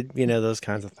 300, those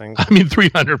kinds of things. I mean,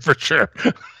 300 for sure.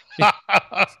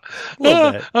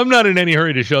 I'm not in any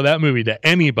hurry to show that movie to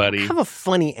anybody. I have a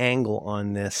funny angle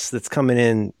on this that's coming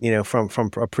in, from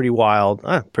a pretty wild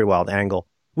angle,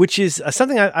 which is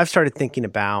something I've started thinking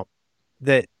about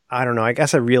that, I don't know, I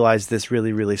guess I realized this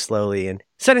really, really slowly. And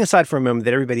setting aside for a moment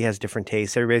that everybody has different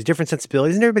tastes, everybody has different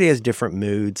sensibilities, and everybody has different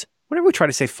moods. Whenever we try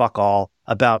to say fuck all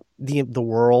about the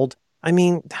world, I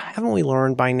mean, haven't we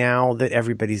learned by now that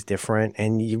everybody's different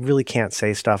and you really can't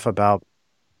say stuff about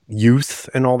youth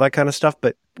and all that kind of stuff?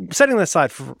 But setting that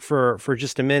aside for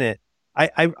just a minute,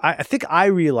 I think I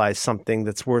realized something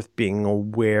that's worth being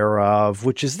aware of,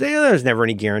 which is there's never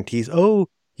any guarantees. Oh,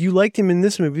 you liked him in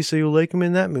this movie, so you'll like him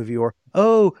in that movie. Or,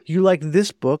 oh, you like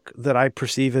this book that I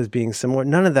perceive as being similar.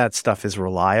 None of that stuff is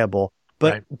reliable.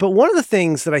 But one of the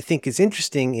things that I think is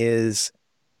interesting is,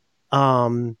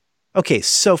 okay,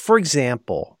 so for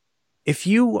example, I'm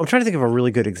trying to think of a really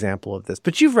good example of this,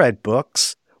 but you've read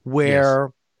books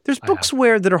where there's books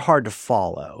that are hard to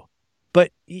follow,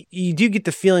 but you do get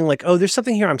the feeling like, oh, there's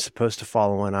something here I'm supposed to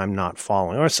follow and I'm not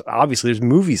following. Or obviously there's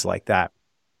movies like that.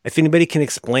 If anybody can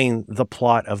explain the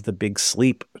plot of The Big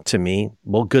Sleep to me,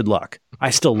 well, good luck.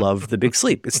 I still love The Big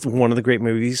Sleep. It's one of the great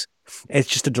movies. It's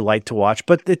just a delight to watch,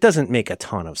 but it doesn't make a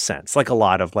ton of sense. Like a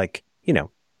lot of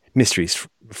mysteries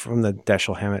from the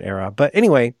Dashiell Hammett era. But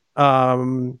anyway,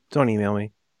 don't email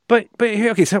me. But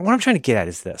okay, so what I'm trying to get at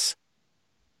is this.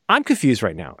 I'm confused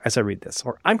right now as I read this,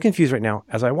 or I'm confused right now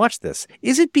as I watch this.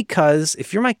 Is it because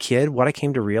if you're my kid, what I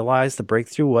came to realize, the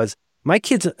breakthrough was my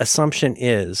kid's assumption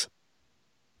is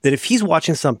that if he's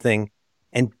watching something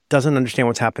and doesn't understand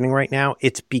what's happening right now,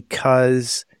 it's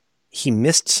because he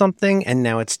missed something and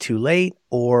now it's too late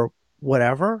or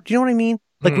whatever. Do you know what I mean?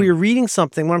 Like when you're reading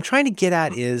something, what I'm trying to get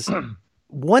at is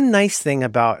one nice thing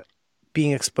about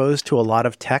being exposed to a lot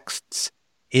of texts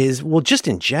is, well, just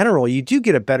in general, you do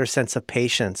get a better sense of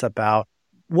patience about,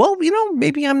 well,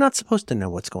 maybe I'm not supposed to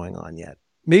know what's going on yet.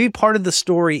 Maybe part of the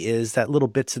story is that little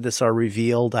bits of this are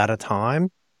revealed at a time.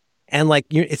 And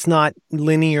it's not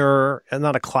linear,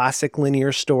 not a classic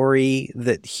linear story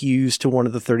that hews to one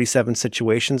of the 37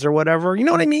 situations or whatever. You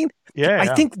know what I mean? Yeah.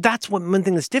 I think that's one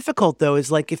thing that's difficult, though,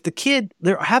 is like if the kid,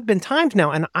 there have been times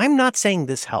now, and I'm not saying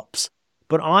this helps,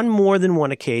 but on more than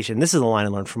one occasion, this is a line I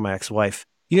learned from my ex-wife.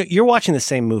 You're watching the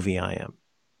same movie I am.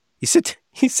 You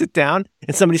sit down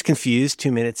and somebody's confused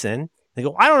 2 minutes in. They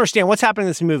go, I don't understand what's happening in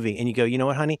this movie. And you go, you know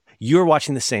what, honey? You're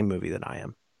watching the same movie that I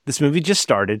am. This movie just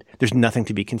started. There's nothing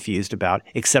to be confused about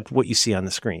except what you see on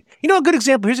the screen. A good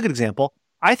example. Here's a good example.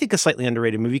 I think a slightly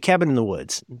underrated movie, Cabin in the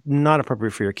Woods. Not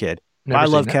appropriate for your kid. I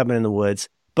love Cabin in the Woods.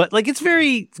 But it's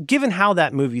very, given how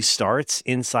that movie starts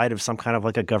inside of some kind of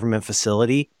a government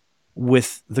facility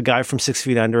with the guy from 6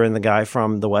 Feet Under and the guy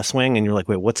from The West Wing. And you're like,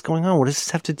 wait, what's going on? What does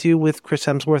this have to do with Chris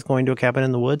Hemsworth going to a cabin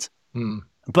in the woods?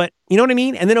 But you know what I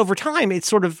mean? And then over time, it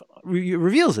sort of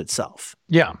reveals itself.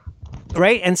 Yeah.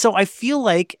 Right. And so I feel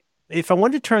like if I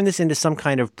wanted to turn this into some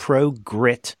kind of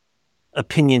pro-grit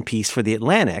opinion piece for The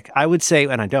Atlantic, I would say,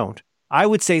 and I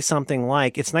would say something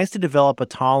like, it's nice to develop a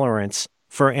tolerance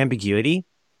for ambiguity.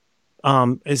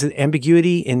 Is it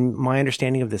ambiguity in my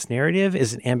understanding of this narrative?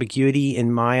 Is it ambiguity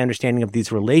in my understanding of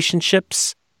these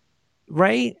relationships?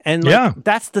 Right. And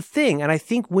that's the thing. And I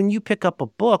think when you pick up a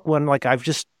book,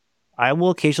 I will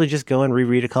occasionally just go and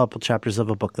reread a couple chapters of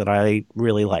a book that I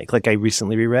really like. Like I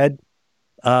recently reread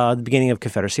the beginning of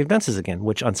Confederacy of Dunces again,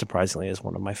 which unsurprisingly is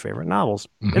one of my favorite novels.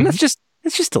 And it's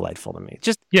just delightful to me.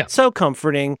 So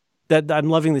comforting that I'm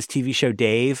loving this TV show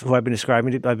Dave, who I've been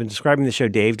describing the show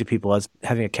Dave to people as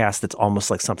having a cast that's almost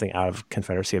like something out of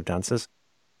Confederacy of Dunces,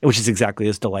 which is exactly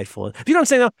as delightful. You know what I'm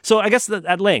saying though? So I guess that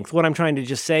at length, what I'm trying to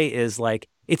just say is on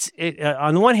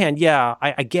the one hand,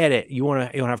 I get it. You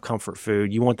want to have comfort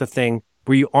food. You want the thing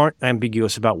where you aren't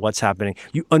ambiguous about what's happening.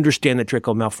 You understand that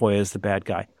Draco Malfoy is the bad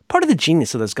guy. Part of the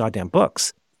genius of those goddamn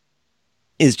books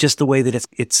is just the way that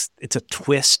it's a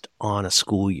twist on a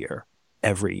school year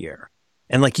every year.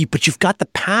 And but you've got the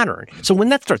pattern. So when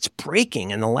that starts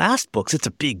breaking in the last books, it's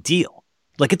a big deal.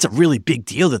 It's a really big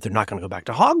deal that they're not going to go back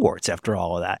to Hogwarts after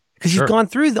all of that. Because you've gone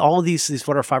through all of these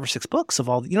what are 5 or 6 books of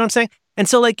all, you know what I'm saying? And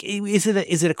so is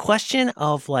it a question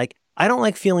of I don't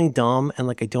like feeling dumb and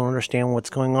I don't understand what's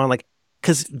going on?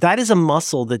 Because that is a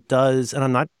muscle that does, and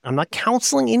I'm not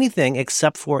counseling anything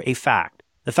except for a fact.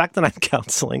 The fact that I'm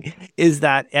counseling is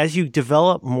that as you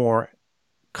develop more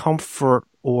comfort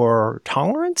or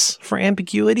tolerance for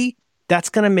ambiguity, that's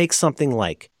going to make something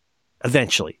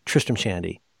eventually Tristram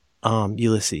Shandy,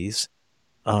 Ulysses,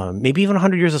 maybe even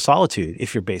 100 Years of Solitude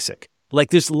if you're basic.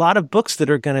 There's a lot of books that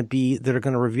are going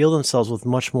to reveal themselves with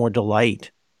much more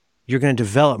delight. You're going to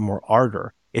develop more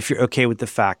ardor if you're okay with the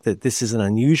fact that this is an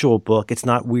unusual book. It's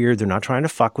not weird. They're not trying to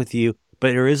fuck with you, but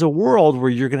there is a world where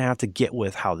you're going to have to get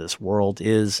with how this world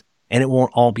is, and it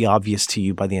won't all be obvious to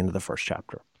you by the end of the first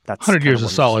chapter. That's 100 Years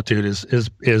of Solitude is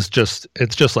just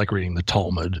like reading the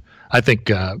Talmud. I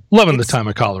think Love in the Time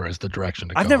of Cholera is the direction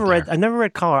to go. I've never read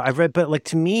Cholera. But like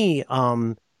to me,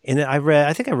 I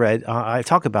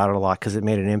talk about it a lot because it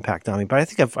made an impact on me. But I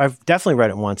think I've definitely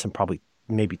read it once and probably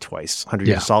maybe twice. 100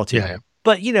 Years of Solitude. Yeah.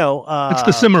 But it's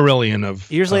the Silmarillion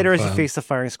of years later, as he faced the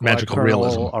firing squad, magical Colonel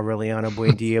realism. Aureliano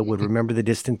Buendia would remember the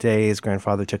distant day his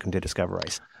grandfather took him to discover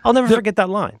ice. I'll never forget that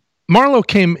line. Marlo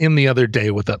came in the other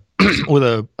day with a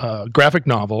graphic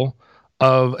novel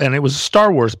and it was a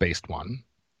Star Wars based one,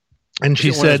 and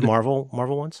she said Marvel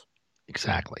ones.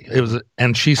 Exactly. It was,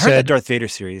 and she I said heard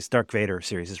that Dark Vader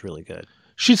series is really good.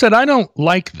 She said, I don't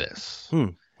like this,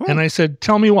 and I said,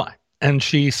 tell me why. And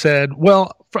she said,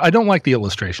 well, I don't like the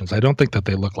illustrations. I don't think that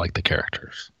they look like the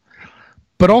characters,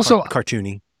 but also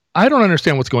cartoony. I don't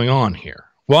understand what's going on here.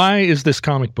 Why is this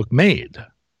comic book made?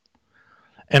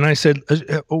 And I said,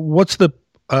 what's the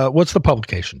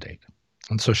publication date?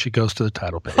 And so she goes to the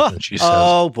title page and she says,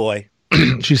 oh boy.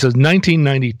 She says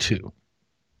 1992.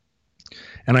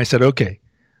 And I said, okay,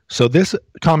 so this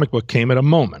comic book came at a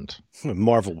moment.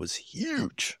 Marvel was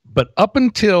huge. But up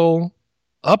until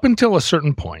a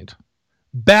certain point,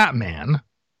 Batman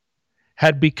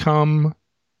had become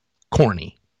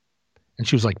corny. And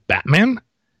she was like, Batman?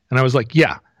 And I was like,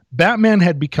 yeah, Batman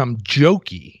had become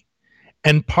jokey.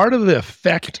 And part of the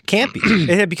effect... Campy.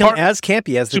 It had become as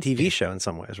campy as the TV show in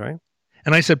some ways, right?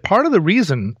 And I said, part of the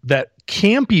reason that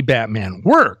campy Batman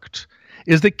worked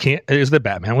is that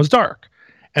Batman was dark.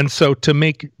 And so to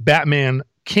make Batman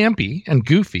campy and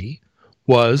goofy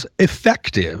was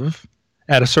effective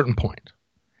at a certain point.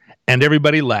 And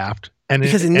everybody laughed. And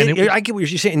because I get what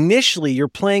you're saying. Initially, you're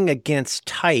playing against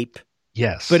type.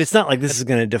 Yes. But it's not like this is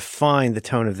going to define the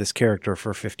tone of this character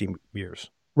for 50 years.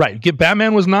 Right.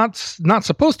 Batman was not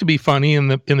supposed to be funny in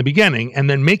the beginning, and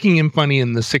then making him funny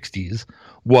in the 60s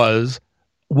was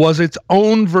its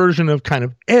own version of kind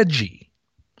of edgy.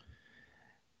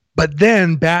 But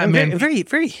then Batman, very,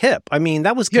 very hip. I mean,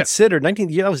 that was considered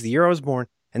that was the year I was born,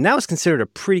 and that was considered a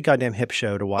pretty goddamn hip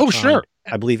show to watch. Oh, sure.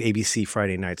 I believe ABC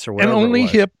Friday nights or whatever. And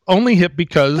only hip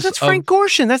because but that's Frank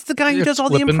Gorshin. That's the guy who does all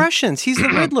the impressions. He's the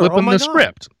Riddler. Flipping the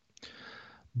script.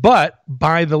 But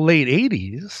by the late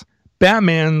 80s,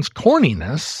 Batman's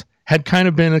corniness had kind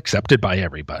of been accepted by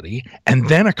everybody. And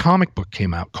then a comic book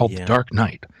came out called The Dark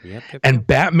Knight. And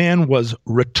Batman was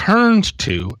returned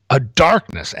to a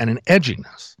darkness and an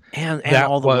edginess. And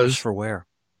all the worse for wear.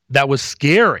 That was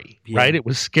scary, right? It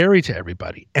was scary to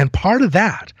everybody. And part of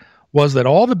that was that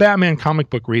all the Batman comic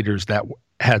book readers that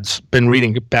had been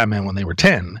reading Batman when they were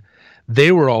 10,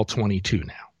 they were all 22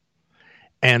 now.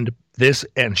 And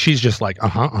she's just like,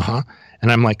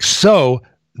 And I'm like, so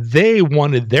they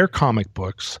wanted their comic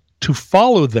books to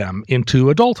follow them into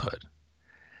adulthood.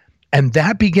 And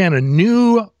that began a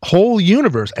new whole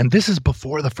universe. And this is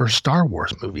before the first Star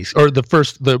Wars movies, or the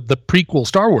prequel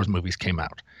Star Wars movies came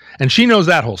out. And she knows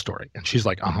that whole story. And she's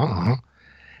like,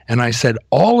 And I said,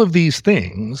 all of these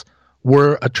things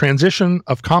were a transition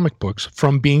of comic books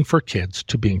from being for kids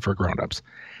to being for grownups.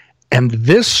 And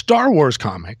this Star Wars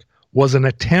comic was an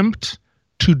attempt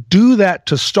to do that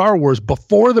to Star Wars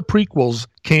before the prequels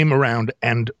came around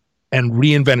and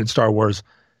reinvented Star Wars,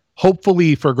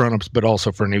 hopefully for grownups, but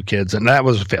also for new kids. And that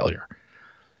was a failure.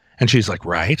 And she's like,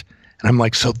 right. And I'm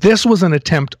like, so this was an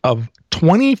attempt of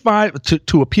 25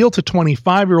 to appeal to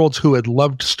 25-year-olds who had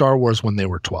loved Star Wars when they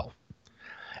were 12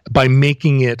 by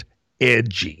making it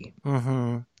edgy.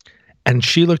 Mm-hmm. And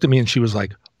she looked at me and she was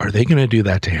like, are they going to do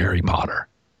that to Harry Potter?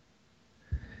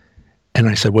 And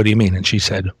I said, what do you mean? And she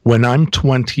said, when I'm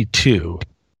 22,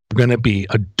 I'm going to be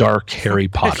a dark Harry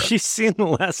Potter. She's seen the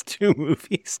last two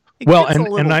movies. Well,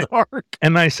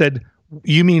 and I said,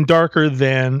 you mean darker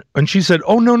than, and she said,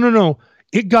 oh, no.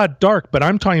 It got dark, but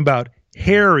I'm talking about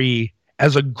Harry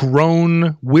as a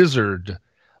grown wizard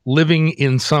living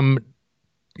in some,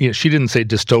 she didn't say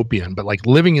dystopian, but like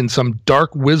living in some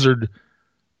dark wizard.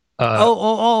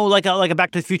 Like a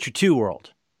Back to the Future 2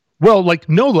 world. Well,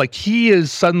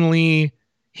 he's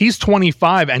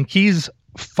 25 and he's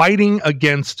fighting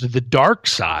against the dark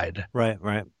side.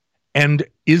 Right. And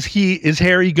is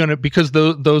Harry going to, because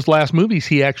those last movies,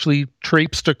 he actually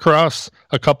traipsed across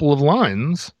a couple of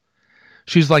lines.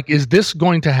 She's like, is this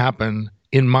going to happen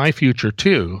in my future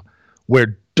too,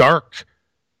 where dark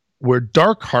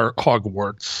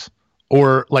Hogwarts,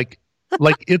 or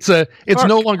it's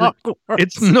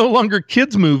no longer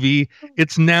kids movie.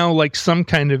 It's now like some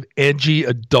kind of edgy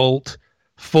adult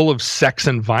full of sex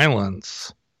and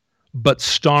violence, but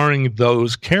starring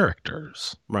those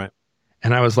characters. Right.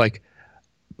 And I was like,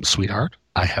 sweetheart,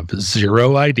 I have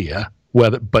zero idea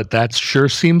whether, but that sure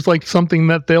seems like something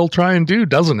that they'll try and do,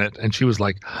 doesn't it? And she was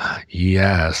like,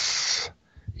 yes.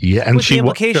 Yeah. And with the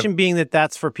implication being that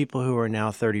that's for people who are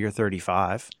now 30 or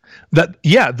 35. That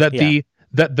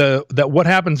what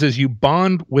happens is you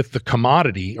bond with the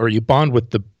commodity, or you bond with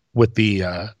the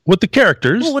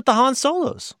characters. Well, with the Han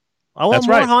Solos. I want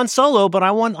more Han Solo, but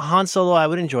I want Han Solo I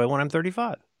would enjoy when I'm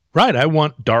 35. Right. I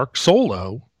want Dark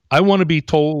Solo. I want to be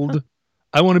told.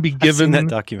 I want to be given I've seen that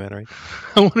documentary.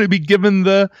 I want to be given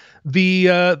the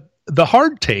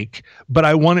hard take, but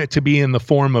I want it to be in the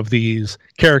form of these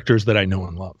characters that I know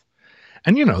and love.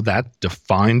 And that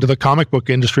defined the comic book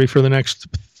industry for the next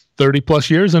 30 plus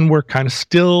years, and we're kind of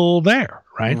still there,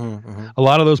 right? Mm-hmm. A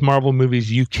lot of those Marvel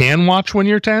movies you can watch when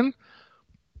you're 10,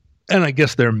 and I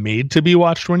guess they're made to be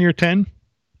watched when you're 10,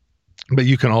 but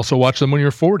you can also watch them when you're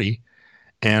 40,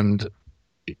 and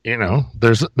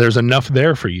there's enough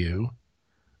there for you.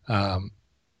 And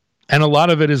a lot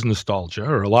of it is nostalgia,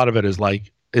 or a lot of it is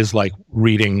like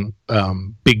reading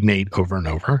Big Nate over and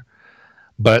over,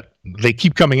 but they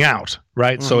keep coming out,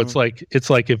 right? Mm-hmm. So it's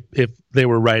like if they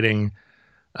were writing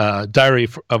Diary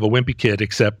of a Wimpy Kid,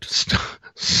 except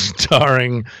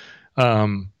starring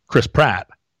Chris Pratt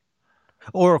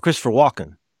or Christopher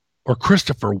Walken,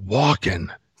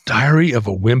 Diary of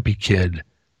a Wimpy Kid,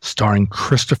 starring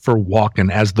Christopher Walken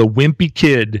as the Wimpy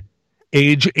Kid.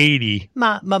 Age 80.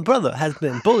 My brother has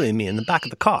been bullying me in the back of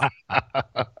the car.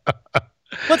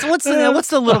 What's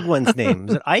the little one's name?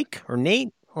 Is it Ike or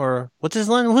Nate or what's his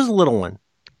name? Who's the little one?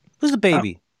 Who's the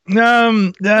baby? His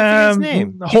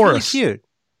name. Horace. Really cute.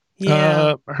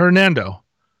 Yeah. Hernando.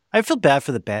 I feel bad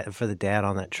for the dad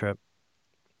on that trip.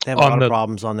 They have a lot of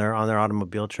problems on their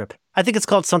automobile trip. I think it's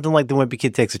called something like The Wimpy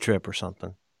Kid Takes a Trip or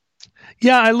something.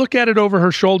 Yeah, I look at it over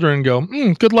her shoulder and go,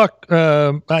 good luck.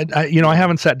 I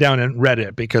haven't sat down and read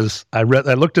it because I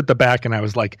looked at the back and I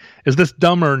was like, is this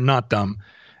dumb or not dumb?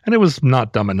 And it was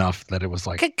not dumb enough that it was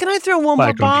like, can I throw one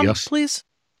more bomb, please?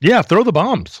 Yeah, throw the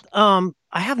bombs.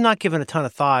 I have not given a ton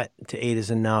of thought to 8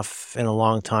 is Enough in a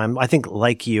long time. I think,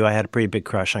 like you, I had a pretty big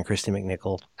crush on Kristy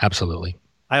McNichol. Absolutely.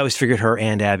 I always figured her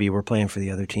and Abby were playing for the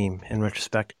other team in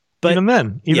retrospect. But even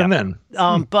then.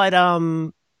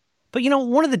 But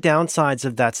one of the downsides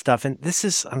of that stuff, and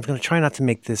I'm going to try not to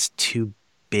make this too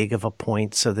big of a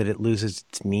point so that it loses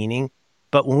its meaning.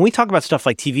 But when we talk about stuff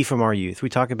like TV from our youth, we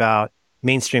talk about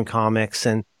mainstream comics,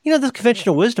 and the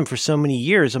conventional wisdom for so many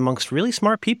years amongst really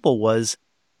smart people was,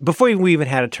 before we even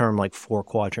had a term like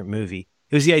 4-quadrant movie,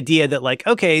 it was the idea that like,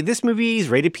 okay, this movie is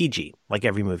rated PG, like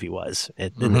every movie was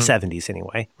in the 70s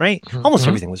anyway, right? Mm-hmm. Almost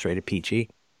everything was rated PG.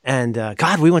 And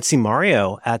God, we went to see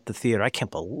Mario at the theater. I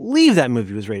can't believe that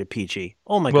movie was rated PG.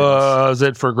 Oh my goodness. Was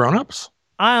it for grown-ups?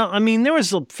 I mean, there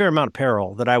was a fair amount of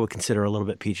peril that I would consider a little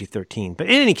bit PG-13. But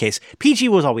in any case, PG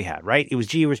was all we had, right? It was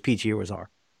G, it was PG, it was R.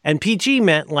 And PG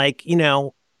meant like,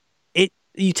 I'm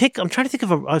trying to think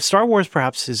of a Star Wars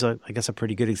perhaps is I guess a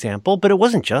pretty good example, but it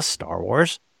wasn't just Star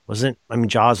Wars.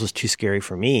 Jaws was too scary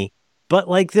for me. But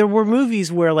like there were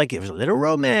movies where like it was a little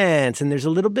romance and there's a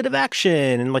little bit of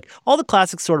action and like all the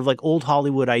classic sort of like old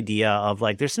Hollywood idea of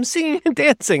like there's some singing and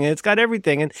dancing and it's got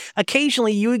everything. And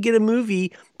occasionally you would get a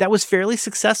movie that was fairly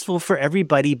successful for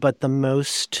everybody, but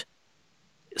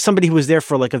somebody who was there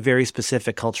for like a very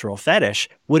specific cultural fetish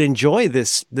would enjoy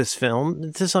this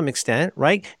film to some extent,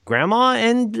 right? Grandma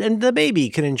and the baby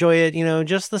could enjoy it,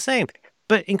 just the same.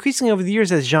 But increasingly over the years,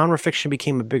 as genre fiction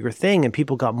became a bigger thing and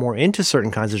people got more into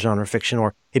certain kinds of genre fiction,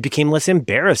 or it became less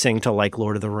embarrassing to like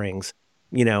Lord of the Rings,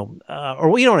 or you know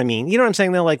what I mean? You know what I'm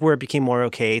saying? Though, like where it became more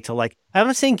okay to like, I'm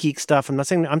not saying geek stuff.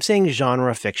 I'm saying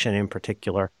genre fiction in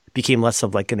particular became less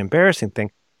of like an embarrassing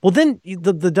thing. Well, then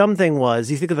the dumb thing was,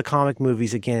 you think of the comic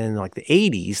movies again in like the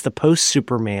 80s, the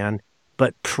post-Superman,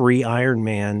 but pre-Iron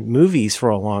Man movies for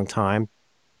a long time.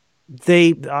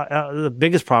 The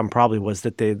biggest problem probably was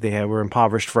that they were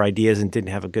impoverished for ideas and didn't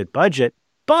have a good budget.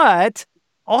 But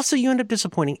also you end up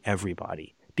disappointing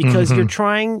everybody because you're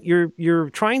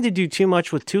trying to do too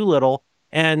much with too little.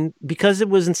 And because it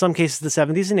was in some cases the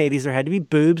 70s and 80s, there had to be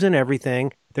boobs and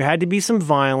everything. There had to be some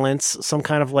violence, some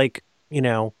kind of like,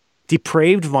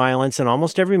 depraved violence in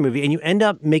almost every movie. And you end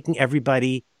up making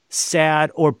everybody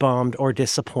sad or bummed or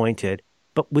disappointed.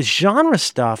 But with genre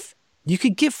stuff, you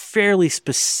could get fairly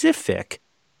specific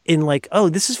in like, oh,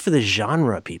 this is for the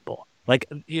genre people.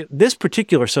 Like this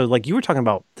particular, so like you were talking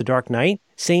about The Dark Knight,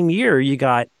 same year you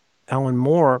got Alan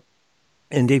Moore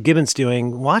and Dave Gibbons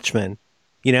doing Watchmen,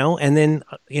 and then,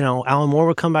 Alan Moore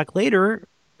would come back later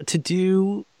to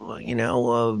do,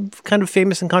 a kind of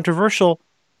famous and controversial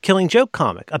Killing Joke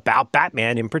comic about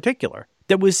Batman in particular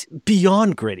that was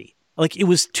beyond gritty. like it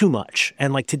was too much.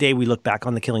 And like today we look back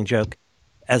on The Killing Joke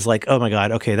as like, oh my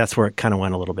God, okay, that's where it kind of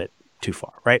went a little bit too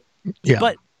far, right? Yeah.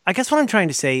 But I guess what I'm trying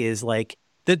to say is like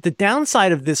the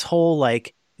downside of this whole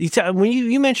like when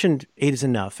you mentioned 8 is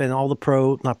enough and all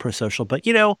the not pro-social, but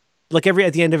you know, like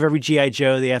at the end of every G.I.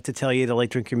 Joe, they have to tell you to like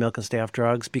drink your milk and stay off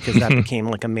drugs because that became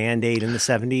like a mandate in the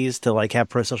 70s to like have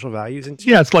pro-social values. And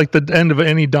yeah, it's like the end of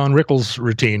any Don Rickles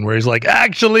routine where he's like,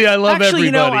 actually, I love everybody.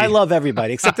 You know, I love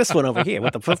everybody except this one over here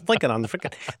with the flicking on the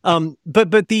frickin'.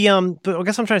 But I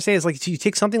guess what I'm trying to say is like you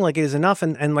take something like It Is Enough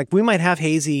and like we might have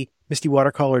hazy, misty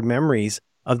watercolored memories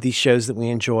of these shows that we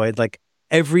enjoyed. Like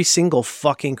every single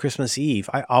fucking Christmas Eve,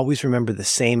 I always remember the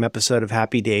same episode of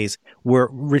Happy Days where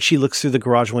Richie looks through the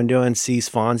garage window and sees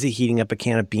Fonzie heating up a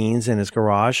can of beans in his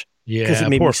garage. Yeah, because it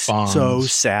made me Fonz. so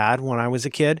sad when I was a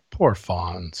kid. Poor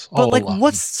Fonz. But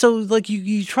like,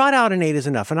 you trot out an 8 is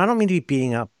enough, and I don't mean to be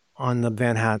beating up on the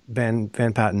Van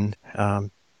Patten,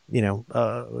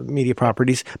 media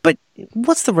properties, but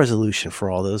what's the resolution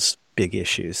for all those big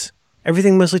issues?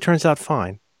 Everything mostly turns out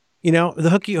fine. You know, the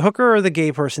hooker or the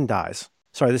gay person dies.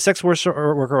 Sorry, the sex worker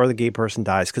or the gay person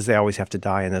dies because they always have to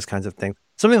die in those kinds of things.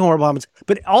 Something horrible happens,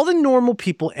 but all the normal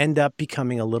people end up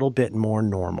becoming a little bit more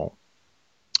normal,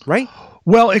 right?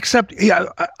 Well, except,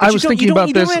 I was thinking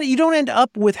about this. You don't end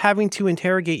up with having to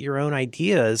interrogate your own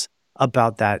ideas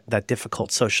about that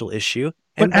difficult social issue.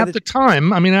 But at the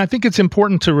time, I mean, I think it's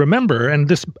important to remember, and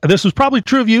this was probably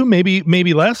true of you,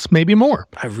 maybe less, maybe more.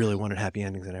 I really wanted happy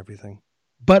endings and everything.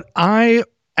 But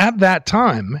at that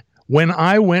time, when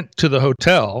I went to the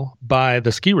hotel by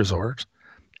the ski resort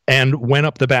and went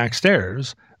up the back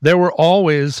stairs, there were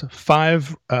always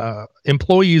 5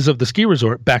 employees of the ski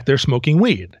resort back there smoking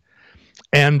weed.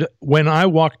 And when I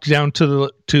walked down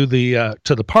to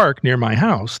the park near my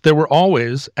house, there were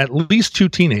always at least 2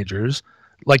 teenagers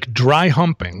like dry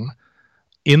humping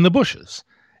in the bushes.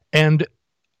 And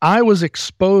I was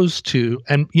exposed to,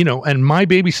 and my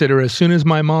babysitter, as soon as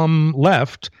my mom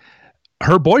left,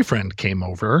 her boyfriend came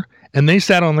over and they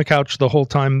sat on the couch the whole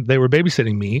time they were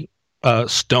babysitting me,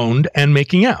 stoned and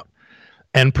making out.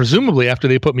 And presumably after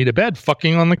they put me to bed,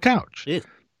 fucking on the couch. Jeez.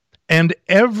 And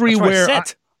everywhere,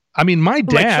 my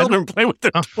dad, my children play with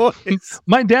their toys.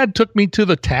 My dad took me to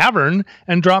the tavern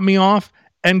and dropped me off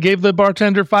and gave the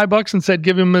bartender $5 and said,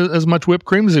 give him as much whipped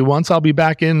cream as he wants. I'll be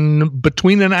back in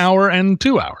between an hour and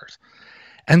 2 hours.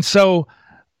 And so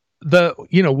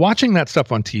watching that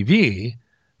stuff on TV,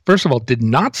 first of all, did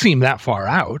not seem that far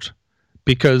out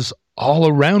because all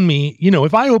around me,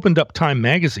 if I opened up Time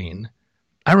magazine,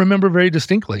 I remember very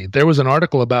distinctly, there was an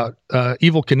article about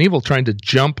Evel Knievel trying to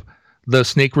jump the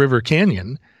Snake River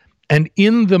Canyon. And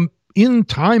in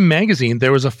Time magazine,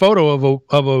 there was a photo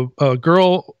of a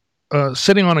girl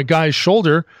sitting on a guy's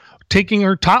shoulder, taking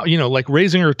her top, like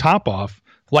raising her top off,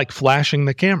 like flashing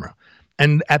the camera.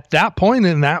 And at that point,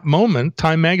 in that moment,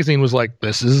 Time magazine was like,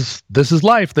 this is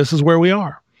life. This is where we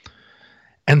are.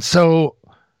 And so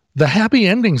the happy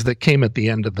endings that came at the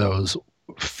end of those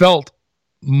felt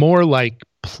more like,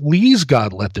 please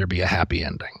God, let there be a happy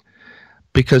ending.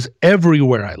 Because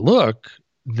everywhere I look,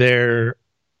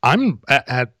 I'm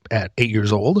at 8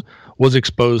 years old, was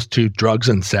exposed to drugs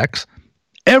and sex.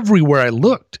 Everywhere I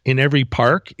looked, in every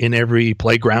park, in every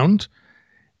playground,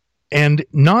 and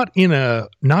not in a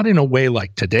way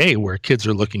like today where kids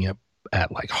are looking at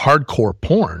like hardcore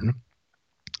porn,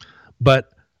 but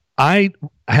I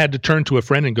had to turn to a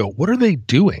friend and go, what are they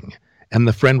doing? And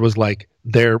the friend was like,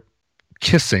 they're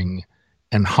kissing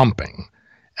and humping.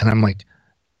 And I'm like,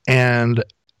 and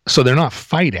so they're not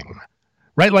fighting,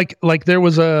 right? Like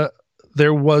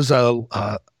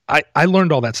I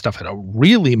learned all that stuff at a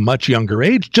really much younger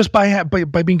age just by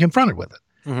being confronted with it.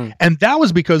 Mm-hmm. And that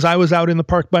was because I was out in the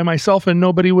park by myself and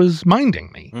nobody was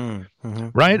minding me. Mm-hmm.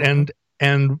 Right.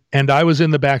 Mm-hmm. And I was in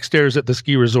the back stairs at the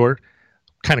ski resort,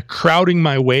 kind of crowding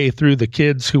my way through the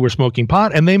kids who were smoking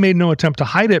pot, and they made no attempt to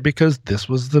hide it because this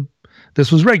was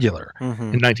regular in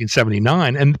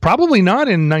 1979 and probably not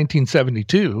in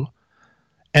 1972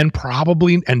 and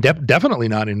definitely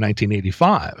not in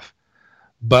 1985.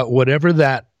 But whatever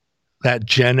that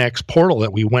Gen X portal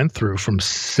that we went through from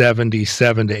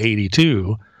 77 to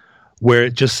 82, where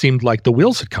it just seemed like the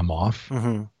wheels had come off.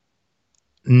 Mm-hmm.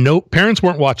 No, parents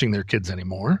weren't watching their kids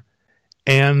anymore.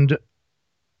 And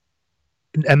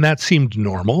that seemed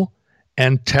normal.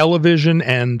 And television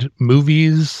and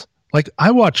movies, like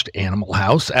I watched Animal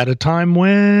House at a time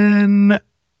when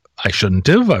I shouldn't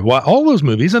have. I watched all those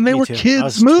movies and they were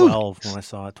kids' movies. I was 12 when I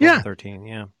saw it, 12, 13,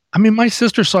 yeah. I mean, my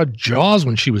sister saw Jaws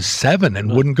when she was 7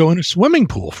 and wouldn't go in a swimming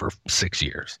pool for 6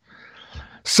 years.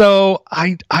 So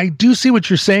I do see what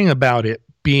you're saying about it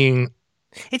being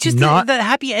It's just the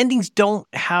happy endings don't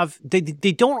have, they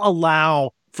don't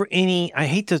allow for any, I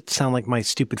hate to sound like my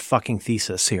stupid fucking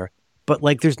thesis here, but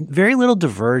like there's very little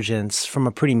divergence from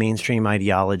a pretty mainstream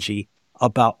ideology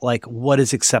about like what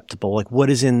is acceptable, like what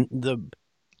is in the...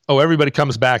 Oh, everybody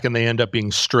comes back and they end up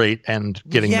being straight and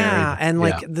getting married. Yeah, and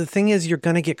like the thing is you're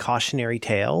going to get cautionary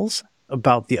tales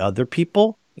about the other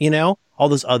people, you know? All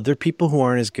those other people who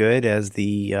aren't as good as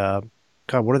the...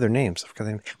 God, what are their names? I forgot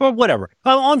their name. Well, whatever.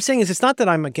 All I'm saying is it's not that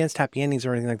I'm against happy endings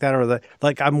or anything like that, or that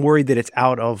like I'm worried that it's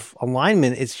out of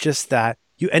alignment. It's just that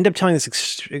you end up telling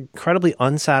this incredibly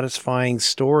unsatisfying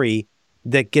story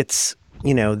that gets,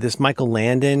 you know, this Michael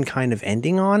Landon kind of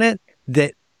ending on it.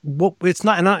 That what it's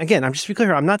not. And again, I'm just to be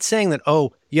clear. I'm not saying that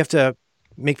you have to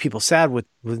make people sad with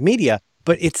media,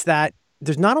 but it's that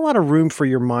there's not a lot of room for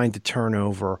your mind to turn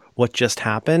over what just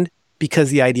happened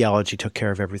because the ideology took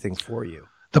care of everything for you.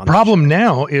 The problem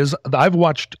now is I've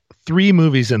watched 3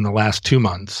 movies in the last 2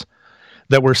 months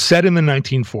that were set in the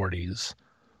 1940s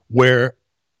where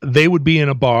they would be in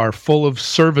a bar full of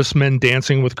servicemen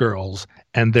dancing with girls,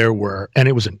 and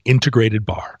it was an integrated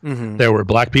bar. Mm-hmm. There were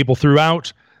black people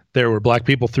throughout. There were black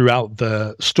people throughout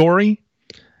the story,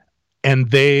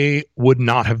 and they would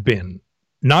not have been,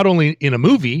 not only in a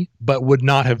movie, but would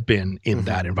not have been in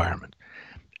that environment.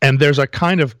 And there's a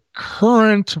kind of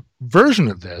current version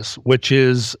of this, which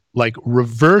is like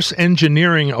reverse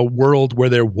engineering a world where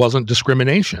there wasn't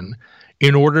discrimination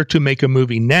in order to make a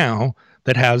movie now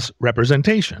that has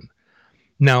representation.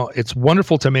 Now, it's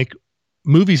wonderful to make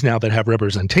movies now that have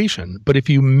representation, but if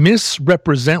you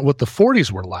misrepresent what the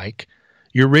 40s were like,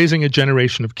 you're raising a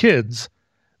generation of kids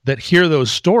that hear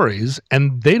those stories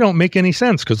and they don't make any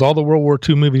sense because all the World War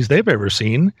II movies they've ever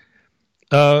seen,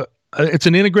 it's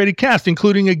an integrated cast,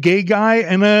 including a gay guy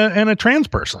and a trans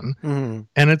person. Mm-hmm.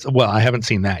 And I haven't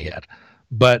seen that yet,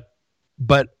 but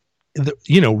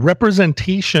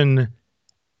representation,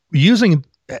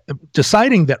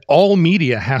 deciding that all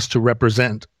media has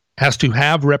to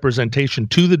have representation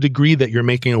to the degree that you're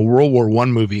making a World War I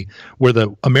movie where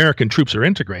the American troops are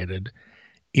integrated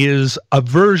is a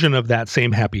version of that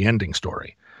same happy ending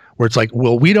story where it's like,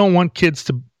 well, we don't want kids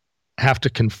to have to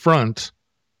confront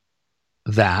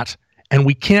that, and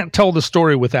we can't tell the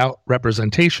story without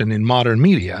representation in modern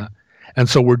media, and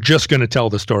so we're just going to tell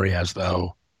the story as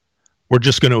though we're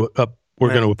just going to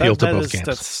appeal to both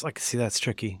camps. I can see that's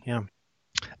tricky, yeah.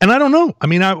 And I don't know. I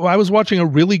mean, I was watching a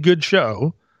really good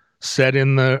show set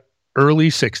in the early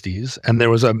 60s, and there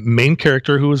was a main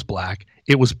character who was black.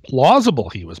 It was plausible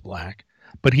he was black,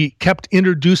 but he kept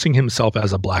introducing himself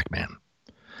as a black man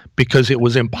because it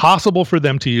was impossible for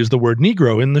them to use the word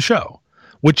Negro in the show,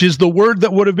 which is the word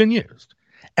that would have been used.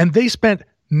 And they spent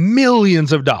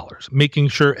millions of dollars making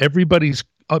sure every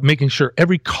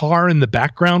car in the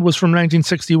background was from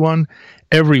 1961.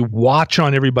 Every watch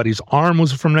on everybody's arm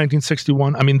was from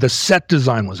 1961. I mean, the set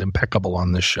design was impeccable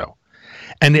on this show.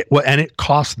 And it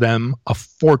cost them a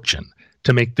fortune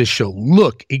to make this show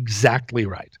look exactly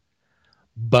right.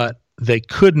 But they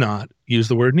could not use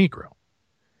the word Negro.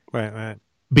 Right.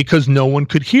 Because no one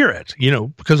could hear it,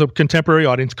 because a contemporary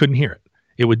audience couldn't hear it.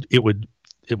 It would,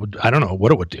 I don't know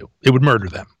what it would do. It would murder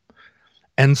them.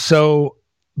 And so,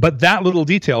 but that little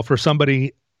detail for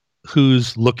somebody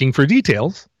who's looking for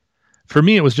details, for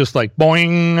me, it was just like,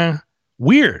 boing,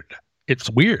 weird. It's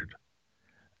weird.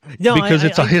 No, because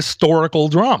it's a historical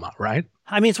drama, right?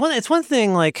 I mean, it's one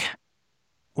thing like,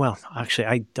 well, actually,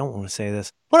 I don't want to say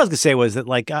this. What I was going to say was that,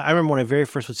 like, I remember when I very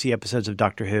first would see episodes of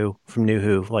Doctor Who from New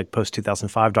Who, like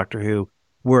post-2005 Doctor Who,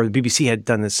 where the BBC had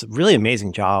done this really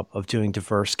amazing job of doing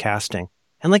diverse casting.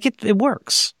 And, like, it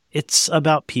works. It's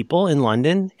about people in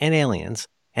London and aliens.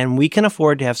 And we can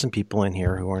afford to have some people in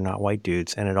here who are not white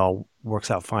dudes, and it all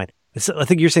works out fine. I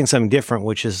think you're saying something different,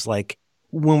 which is, like,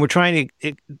 when we're trying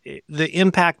to... the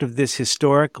impact of this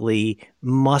historically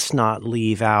must not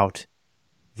leave out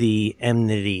the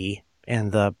enmity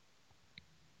and the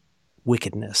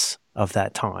wickedness of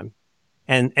that time,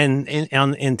 and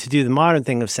to do the modern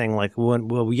thing of saying like,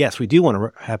 well, yes, we do want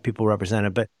to have people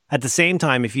represented, but at the same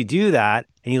time, if you do that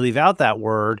and you leave out that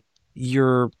word,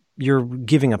 you're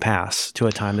giving a pass to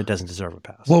a time that doesn't deserve a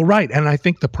pass. Well, right, and I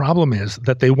think the problem is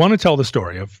that they want to tell the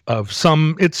story of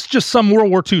some. It's just some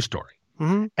World War II story,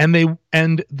 mm-hmm. and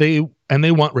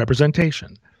they want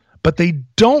representation, but they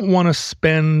don't want to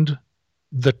spend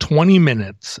the 20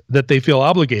 minutes that they feel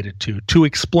obligated to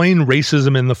explain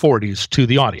racism in the 40s to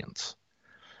the audience.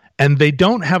 And they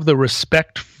don't have the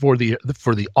respect for the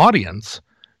audience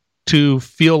to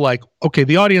feel like, okay,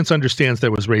 the audience understands there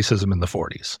was racism in the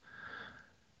 40s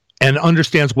and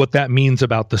understands what that means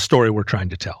about the story we're trying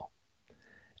to tell.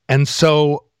 And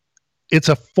so it's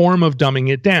a form of dumbing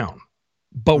it down.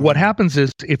 But what happens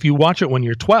is if you watch it when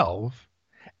you're 12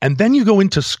 and then you go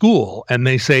into school and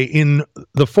they say in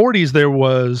the 40s there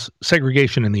was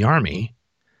segregation in the army,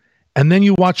 and then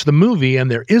you watch the movie and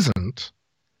there isn't,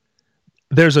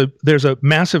 there's a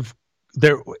massive,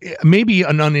 there maybe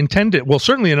an unintended, well,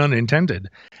 certainly an unintended,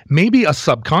 maybe a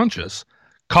subconscious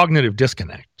cognitive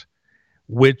disconnect,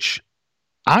 which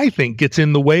I think gets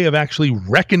in the way of actually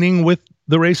reckoning with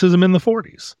the racism in the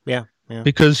 40s. Yeah.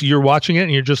 Because you're watching it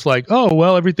and you're just like, oh,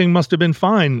 well, everything must have been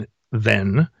fine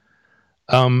then.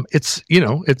 It's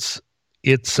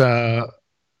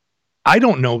I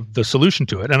don't know the solution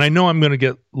to it. And I know I'm going to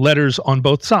get letters on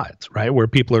both sides, right? Where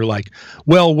people are like,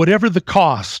 well, whatever the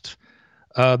cost,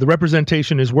 the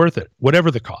representation is worth it,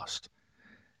 whatever the cost.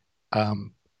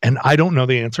 And I don't know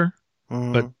the answer,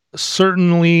 but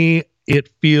certainly it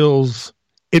feels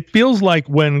like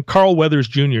when Carl Weathers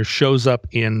Jr. shows up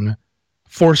in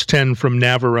Force 10 from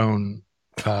Navarone,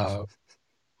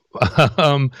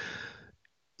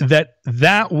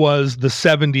 that was the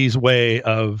 70s way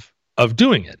of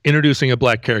doing it, introducing a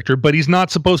black character, but he's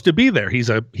not supposed to be there.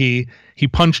 He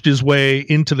punched his way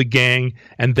into the gang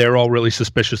and they're all really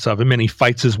suspicious of him, and he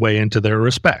fights his way into their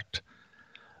respect.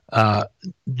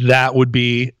 That would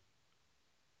be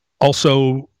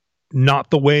also not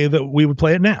the way that we would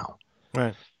play it now.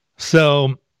 Right.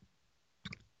 So,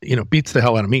 beats the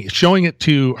hell out of me. Showing it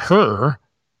to her,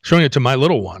 showing it to my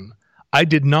little one, I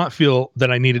did not feel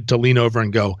that I needed to lean over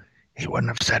and go, he wouldn't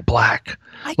have said black.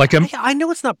 I know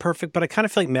it's not perfect, but I kind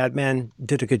of feel like Mad Men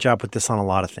did a good job with this on a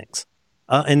lot of things.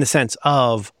 In the sense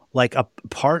of, like, a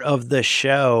part of the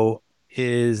show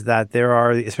is that there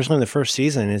are, especially in the first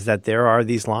season, is that there are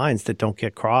these lines that don't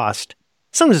get crossed.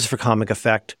 Sometimes it's for comic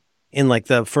effect. In like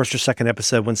the first or second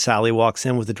episode when Sally walks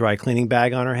in with the dry cleaning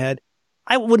bag on her head,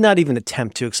 I would not even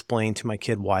attempt to explain to my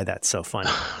kid why that's so funny.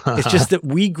 It's just that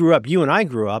you and I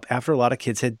grew up after a lot of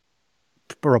kids had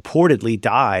reportedly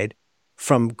died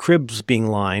from cribs being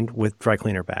lined with dry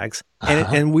cleaner bags.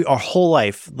 And our whole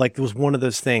life, like, it was one of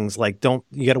those things, like,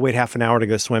 you got to wait half an hour to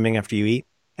go swimming after you eat,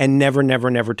 and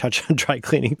never touch a dry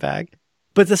cleaning bag.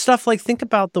 But the stuff, like, think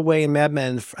about the way in Mad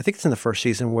Men, I think it's in the first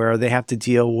season, where they have to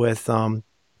deal with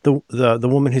the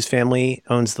woman whose family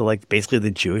owns basically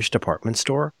the Jewish department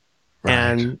store. Right.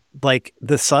 And like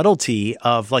the subtlety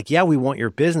of like, yeah, we want your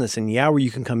business, and yeah, where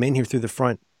you can come in here through the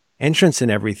front entrance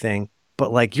and everything,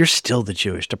 but like, you're still the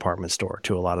Jewish department store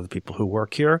to a lot of the people who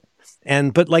work here.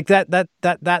 But like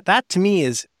that to me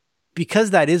is,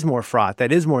 because that is more fraught,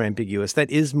 that is more ambiguous,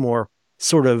 that is more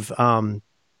sort of,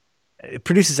 it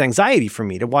produces anxiety for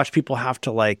me to watch people have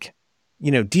to, like,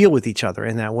 deal with each other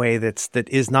in that way that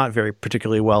is not very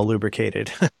particularly well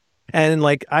lubricated. And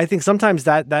like, I think sometimes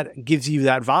that gives you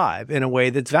that vibe in a way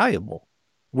that's valuable.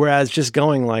 Whereas just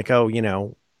going like, oh, I don't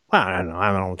know,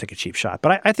 I don't want to take a cheap shot,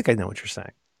 but I think I know what you're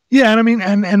saying. Yeah. And I mean,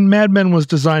 and Mad Men was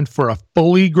designed for a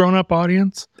fully grown up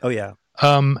audience. Oh yeah.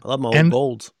 I love my old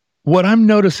golds. What I'm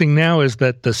noticing now is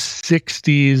that the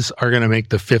 60s are going to make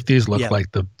the 50s look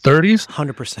like the 30s.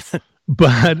 100%.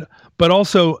 But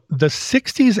also the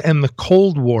 60s and the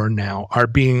Cold War now are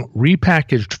being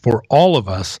repackaged for all of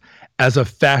us as a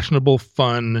fashionable,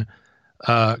 fun,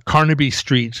 Carnaby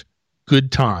Street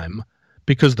good time,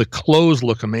 because the clothes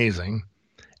look amazing.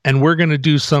 And we're going to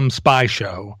do some spy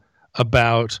show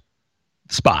about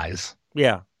spies.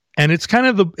 Yeah. And it's kind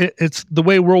of it's the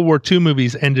way World War II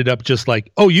movies ended up, just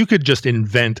like, oh, you could just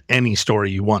invent any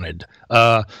story you wanted.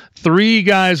 3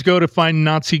 guys go to find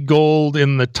Nazi gold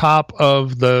in the top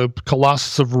of the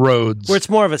Colossus of Rhodes. Where it's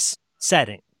more of a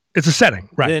setting. It's a setting,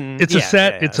 right? It's a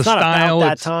set. Yeah. It's a not style. About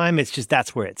that time. It's just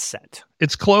that's where it's set.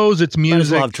 It's clothes. It's music. Might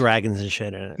as well have dragons and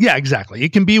shit in it. Yeah, exactly.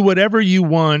 It can be whatever you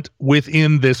want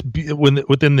within this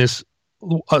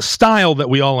style that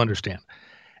we all understand.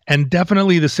 And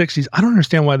definitely the 60s. I don't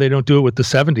understand why they don't do it with the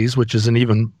 70s, which is an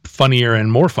even funnier and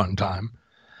more fun time.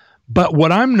 But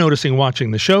what I'm noticing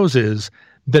watching the shows is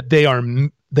that they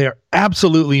are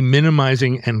absolutely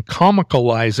minimizing and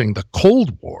comicalizing the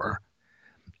Cold War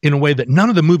in a way that none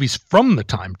of the movies from the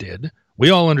time did. We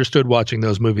all understood watching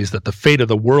those movies that the fate of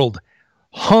the world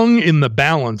hung in the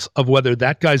balance of whether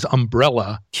that guy's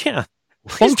umbrella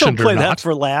functioned or not. Don't play that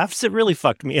for laughs. It really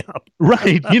fucked me up.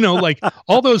 Right. Like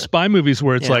all those spy movies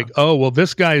where it's like, oh, well,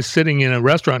 this guy's sitting in a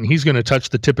restaurant and he's going to touch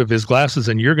the tip of his glasses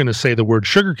and you're going to say the word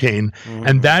sugarcane,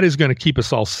 and that is going to keep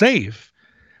us all safe.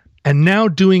 And now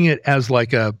doing it as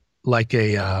like a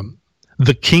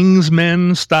the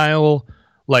Kingsmen style,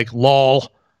 like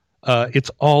lol, it's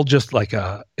all just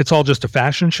a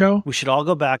fashion show. We should all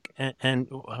go back and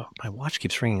my watch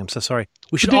keeps ringing. I'm so sorry.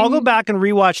 We should all go back and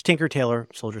rewatch Tinker Tailor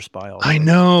Soldier Spy. I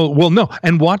know. Well, no,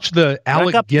 and watch the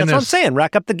Alec Guinness. That's what I'm saying.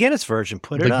 Rack up the Guinness version.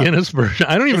 Put it up. The Guinness version.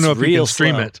 I don't even know if you can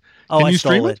stream it. Oh, I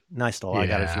stole it. No, I stole it. I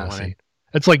got it if you want it.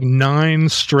 It's like 9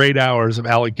 straight hours of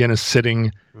Alec Guinness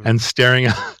sitting and staring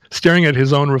at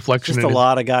his own reflection. Just a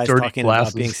lot of guys talking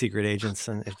glasses. about being secret agents,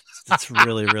 and it's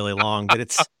really, really long. But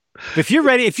if you're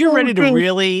ready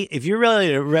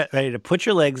to put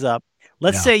your legs up,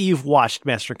 let's say you've watched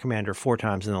Master and Commander 4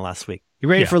 times in the last week.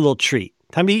 You're ready for a little treat.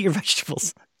 Time to eat your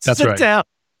vegetables. Sit down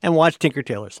and watch Tinker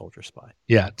Tailor Soldier Spy.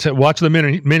 Yeah, to watch the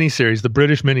miniseries, the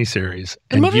British miniseries.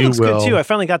 The movie looks good too. I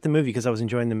finally got the movie because I was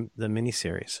enjoying the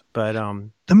miniseries. But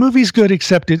the movie's good,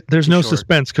 except there's no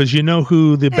suspense because you know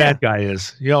who the bad guy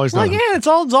is. You always know. Yeah, it's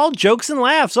all jokes and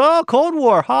laughs. Oh, Cold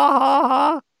War, ha ha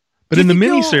ha. But in the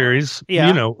miniseries,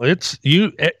 it's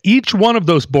each one of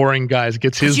those boring guys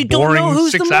gets his boring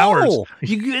 6 hours.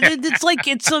 It's like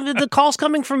the call's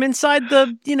coming from inside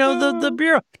the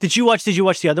bureau. Did you watch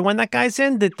the other one that guy's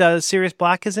in that Sirius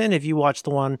Black is in? Have you watched the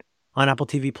one on Apple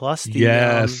TV Plus?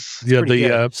 Yes,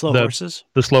 Slow Horses.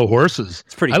 The Slow Horses.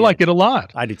 It's pretty. I like it a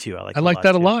lot. I do too. I like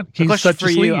that a lot. He's such a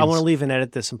sleaze. I want to leave and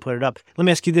edit this and put it up. Let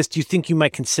me ask you this: do you think you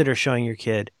might consider showing your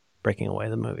kid Breaking Away,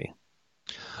 the movie?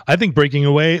 I think Breaking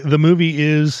Away, the movie,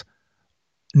 is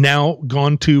now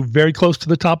gone to very close to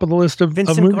the top of the list of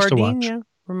movies to watch. Yeah,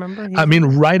 remember? I mean,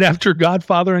 right after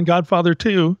Godfather and Godfather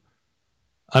 2,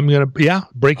 I'm going to,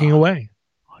 Breaking Away.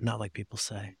 Not like people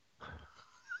say.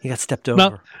 He got stepped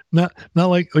over. Not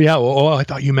like, I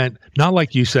thought you meant not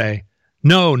like you say.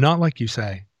 No, not like you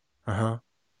say. Uh-huh.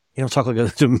 You don't talk like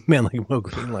a man like Mo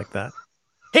Green like that.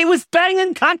 He was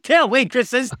banging cocktail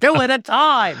waitresses 2 at a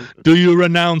time. Do you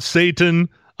renounce Satan?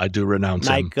 I do renounce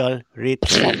him. Michael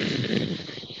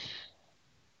Richards.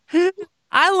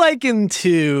 I like him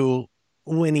to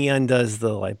when he undoes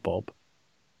the light bulb.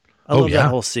 I love that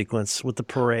whole sequence with the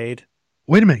parade.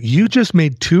 Wait a minute. You just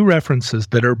made 2 references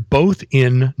that are both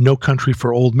in No Country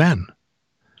for Old Men.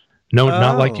 No,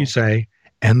 Not Like You Say,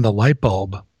 and the light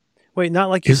bulb. Wait, Not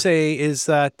Like You Say is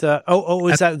that?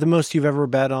 Is that the most you've ever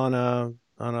bet on a?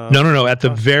 No. At the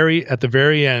very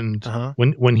end,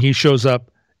 when he shows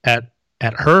up at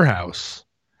her house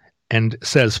and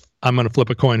says, "I'm going to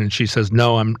flip a coin," and she says,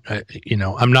 "No, I'm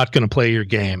not going to play your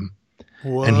game."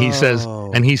 Whoa. And he says,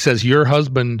 "Your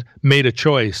husband made a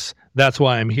choice. That's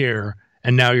why I'm here.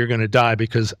 And now you're going to die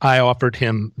because I offered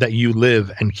him that you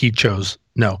live, and he chose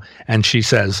no." And she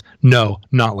says, "No,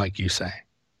 not like you say."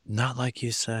 Not like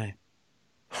you say.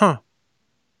 Huh.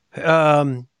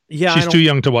 Yeah. She's too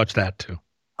young to watch that too.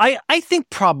 I think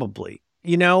probably,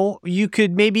 you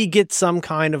could maybe get some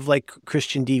kind of like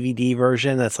Christian DVD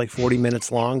version that's like 40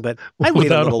 minutes long, but I'd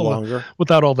wait a little longer.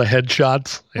 Without all the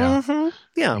headshots. Yeah. Mm-hmm.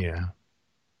 Yeah. Yeah.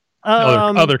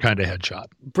 Other kind of headshot.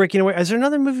 Breaking Away. Is there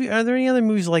another movie? Are there any other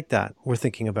movies like that we're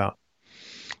thinking about?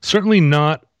 Certainly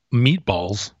not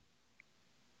Meatballs.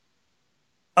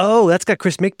 Oh, that's got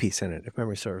Chris Makepeace in it, if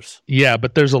memory serves. Yeah,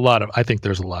 but there's a lot of.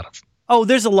 Oh,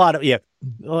 there's a lot of of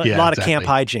camp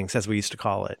hijinks, as we used to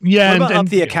call it. Yeah. What about Up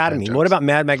the Academy? What about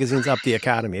Mad Magazine's Up the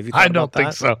Academy? Have you thought about that? I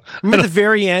don't think so. Remember the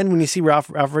very end when you see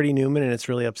Alfred E. Newman and it's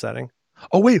really upsetting?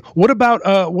 Oh wait, what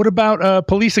about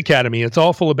Police Academy? It's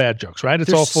all full of bad jokes, right?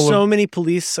 There's so many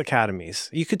police academies.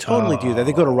 You could totally do that.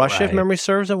 They go to Russia, if memory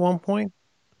serves, at one point.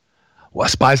 Well,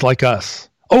 Spies Like Us.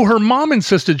 Oh, her mom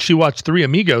insisted she watch Three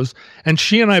Amigos, and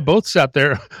she and I both sat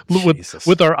there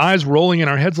with our eyes rolling in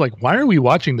our heads like, why are we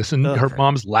watching this? And her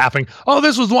mom's laughing. Oh,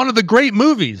 this was one of the great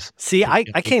movies. See, I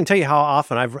can't even tell you how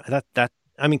often I've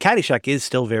I mean, Caddyshack is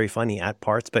still very funny at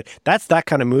parts, but that's that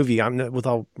kind of movie. With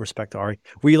all respect to Ari,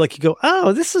 where you go,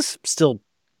 oh, this is still,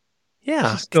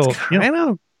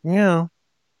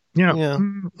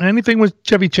 Anything with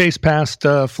Chevy Chase past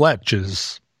Fletch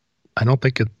is, I don't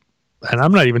think it. And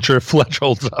I'm not even sure if Fletch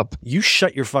holds up. You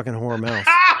shut your fucking whore mouth.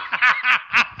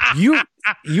 You are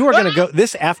going to go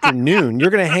this afternoon. You're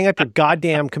going to hang up your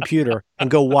goddamn computer and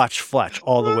go watch Fletch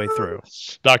all the way through.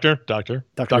 Dr.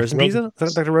 Rosen? Is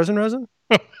that Dr. Rosen?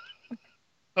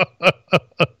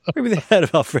 Maybe the head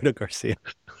of Alfredo Garcia.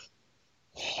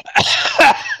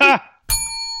 All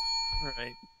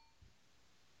right.